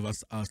a video of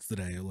us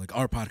today, like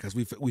our podcast.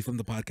 We filmed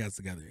the podcast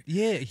together.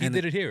 Yeah, he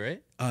did it here,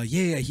 right?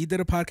 Yeah, he did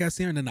a podcast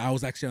here, and then I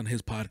was actually on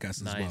his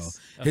podcast as well.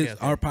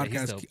 Our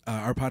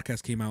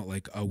podcast came out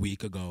like a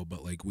week ago,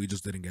 but like we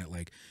just didn't get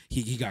like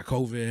he got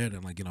COVID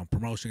and like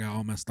promotion got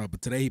all messed up.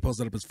 But today he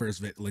posted up his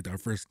first our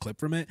first clip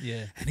from it.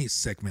 Yeah, and he's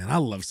sick, man. I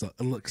love Sully.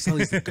 Look,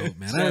 Sully's the goat,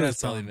 man. I always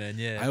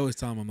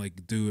tell him, I'm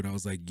like, dude, I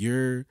was like,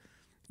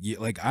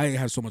 like I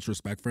have so much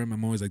respect for him.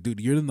 I'm always like, dude,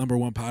 you're the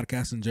 #1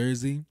 podcast in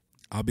Jersey.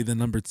 I'll be the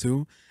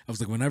 #2. I was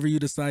like, whenever you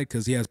decide,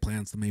 because he has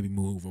plans to maybe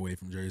move away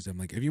from Jersey. I'm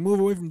like, if you move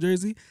away from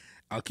Jersey,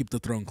 I'll keep the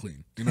throne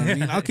clean. You know what I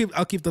mean?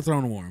 I'll keep the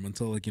throne warm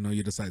until like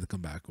you decide to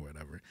come back or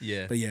whatever.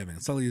 Yeah. But yeah, man,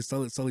 Sully's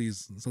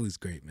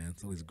great, man.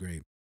 Sully's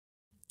great.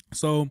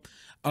 So,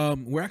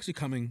 we're actually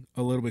coming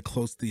a little bit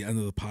close to the end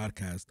of the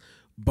podcast,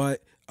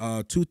 but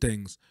two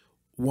things.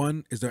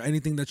 One, is there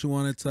anything that you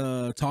wanted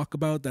to talk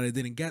about that I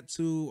didn't get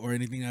to, or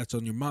anything that's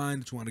on your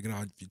mind that you want to get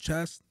off your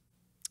chest?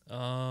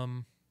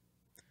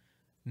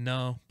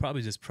 No,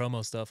 probably just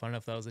promo stuff. I don't know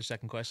if that was the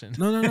second question.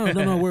 No. No.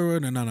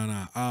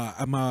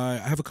 I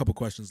have a couple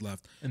questions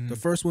left. The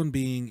first one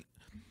being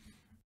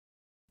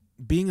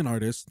an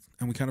artist,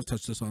 and we kind of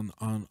touched this on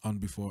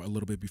before, a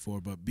little bit before,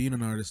 but being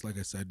an artist, like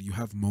I said, you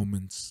have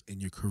moments in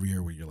your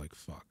career where you're like,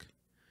 fuck,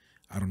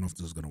 I don't know if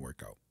this is going to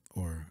work out,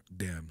 or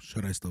damn,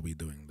 should I still be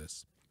doing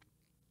this?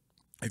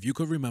 If you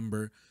could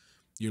remember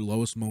your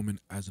lowest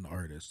moment as an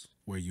artist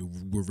where you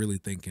were really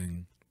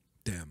thinking,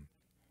 damn,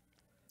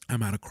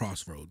 I'm at a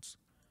crossroads,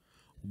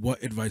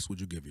 what advice would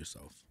you give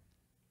yourself?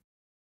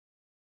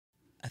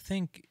 I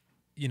think,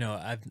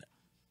 I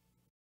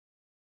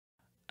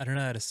don't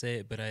know how to say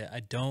it, but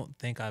I don't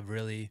think I've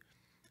definitely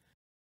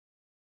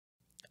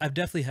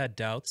had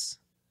doubts,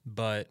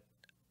 but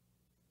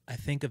I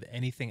think of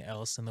anything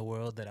else in the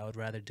world that I would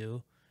rather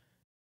do,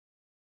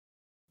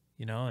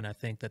 and I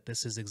think that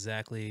this is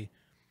exactly,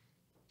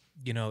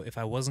 if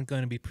I wasn't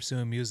going to be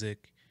pursuing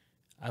music,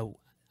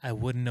 I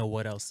wouldn't know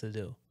what else to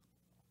do.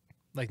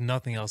 Like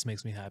nothing else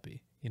makes me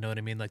happy. You know what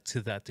I mean? Like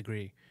to that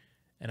degree.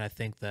 And I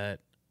think that,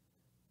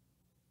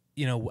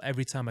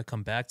 every time I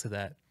come back to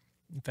that,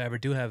 if I ever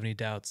do have any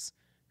doubts,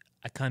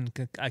 I come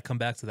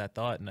back to that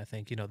thought, and I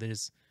think,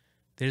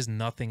 there's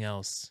nothing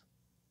else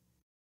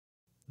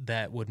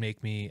that would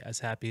make me as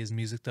happy as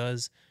music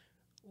does,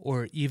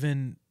 or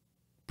even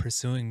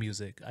pursuing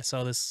music. I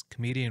saw this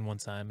comedian one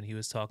time, and he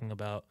was talking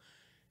about,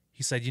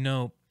 he said,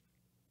 the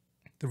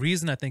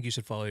reason I think you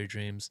should follow your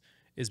dreams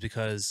is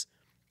because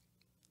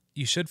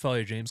you should follow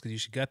your dreams because you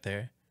should get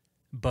there.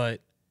 But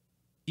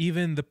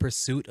even the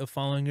pursuit of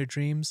following your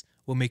dreams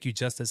will make you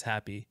just as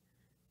happy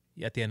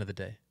at the end of the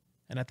day.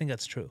 And I think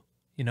that's true.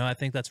 I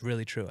think that's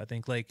really true. I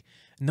think like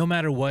no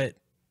matter what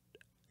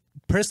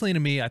personally to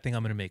me, I think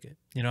I'm going to make it.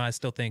 You know, I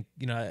still think,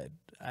 you know,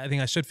 I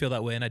think I should feel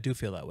that way, and I do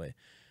feel that way.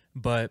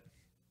 But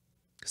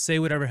say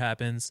whatever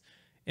happens,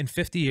 in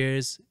 50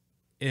 years,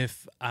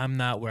 if I'm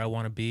not where I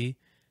want to be,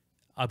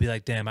 I'll be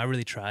like, damn, I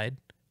really tried,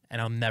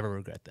 and I'll never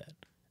regret that.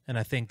 And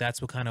I think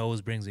that's what kind of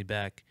always brings me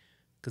back,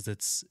 because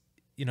it's,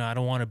 you know, I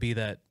don't want to be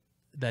that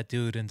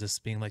dude and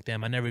just being like,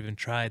 damn, I never even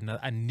tried. And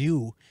I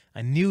knew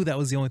that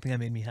was the only thing that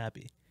made me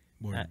happy.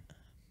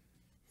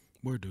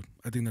 Word, dude.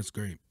 I think that's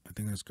great.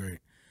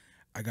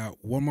 I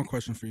got one more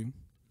question for you.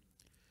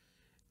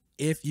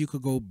 If you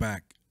could go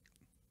back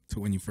to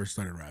when you first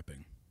started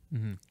rapping,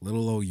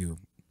 little old you,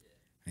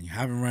 and you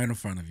have him right in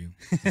front of you,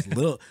 just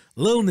little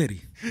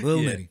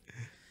Nitty,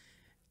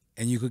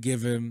 and you could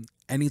give him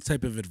any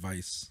type of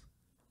advice,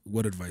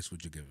 what advice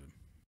would you give him?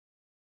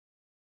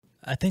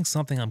 I think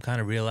something I'm kind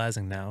of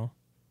realizing now,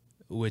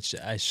 which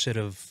I should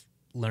have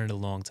learned a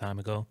long time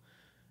ago,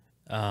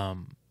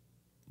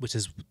 which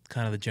is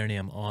kind of the journey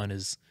I'm on,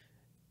 is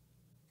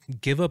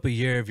give up a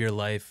year of your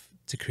life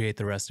to create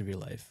the rest of your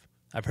life.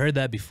 I've heard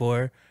that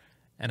before,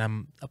 and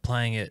I'm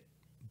applying it,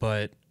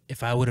 but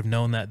if I would have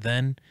known that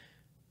then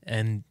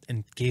and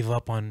gave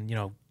up on, you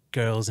know,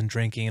 girls and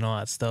drinking and all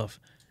that stuff,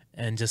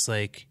 and just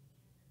like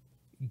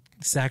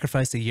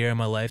sacrificed a year of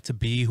my life to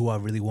be who I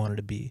really wanted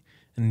to be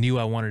and knew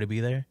I wanted to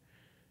be there,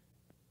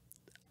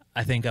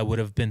 I think I would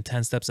have been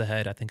 10 steps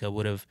ahead. I think I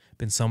would have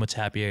been so much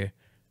happier.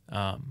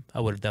 I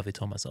would have definitely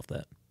told myself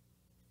that.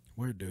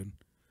 Word, dude.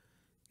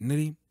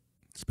 Nitty,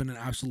 it's been an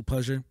absolute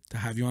pleasure to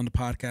have you on the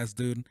podcast,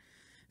 dude.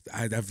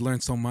 I've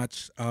learned so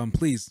much.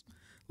 Please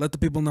let the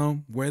people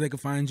know where they can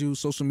find you,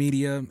 social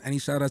media, any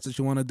shout outs that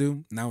you want to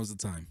do. Now is the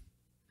time.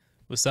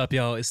 What's up,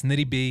 y'all? It's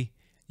Nitty B.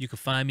 You can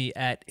find me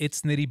at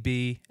It's Nitty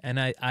B,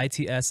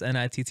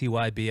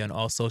 NITSNITTYB on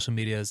all social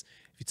medias.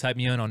 If you type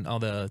me in on all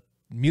the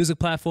music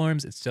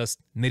platforms, it's just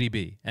Nitty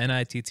B,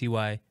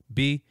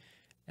 NITTYB.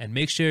 And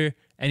make sure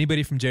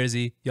anybody from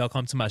Jersey, y'all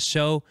come to my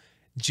show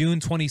June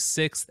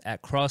 26th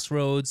at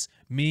Crossroads.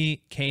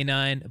 Me,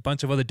 K9, a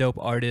bunch of other dope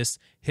artists.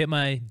 Hit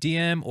my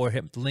DM or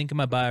hit the link in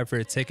my bio for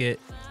a ticket.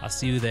 I'll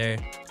see you there.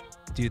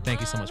 Dude,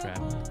 thank you so much for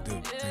having me.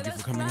 Dude, thank you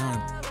for coming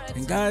on.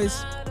 And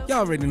guys, y'all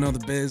already know the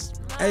biz.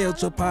 Ayoo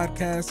Chill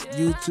Podcast,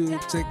 YouTube,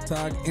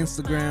 TikTok,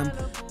 Instagram,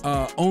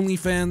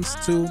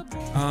 OnlyFans too.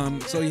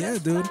 So yeah,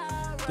 dude,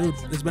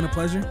 it's been a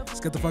pleasure. Let's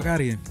get the fuck out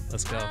of here.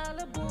 Let's go.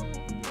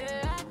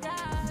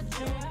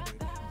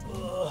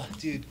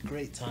 Dude,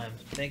 great time.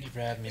 Thank you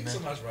for having me, man.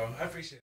 Thanks so much, bro. I appreciate it.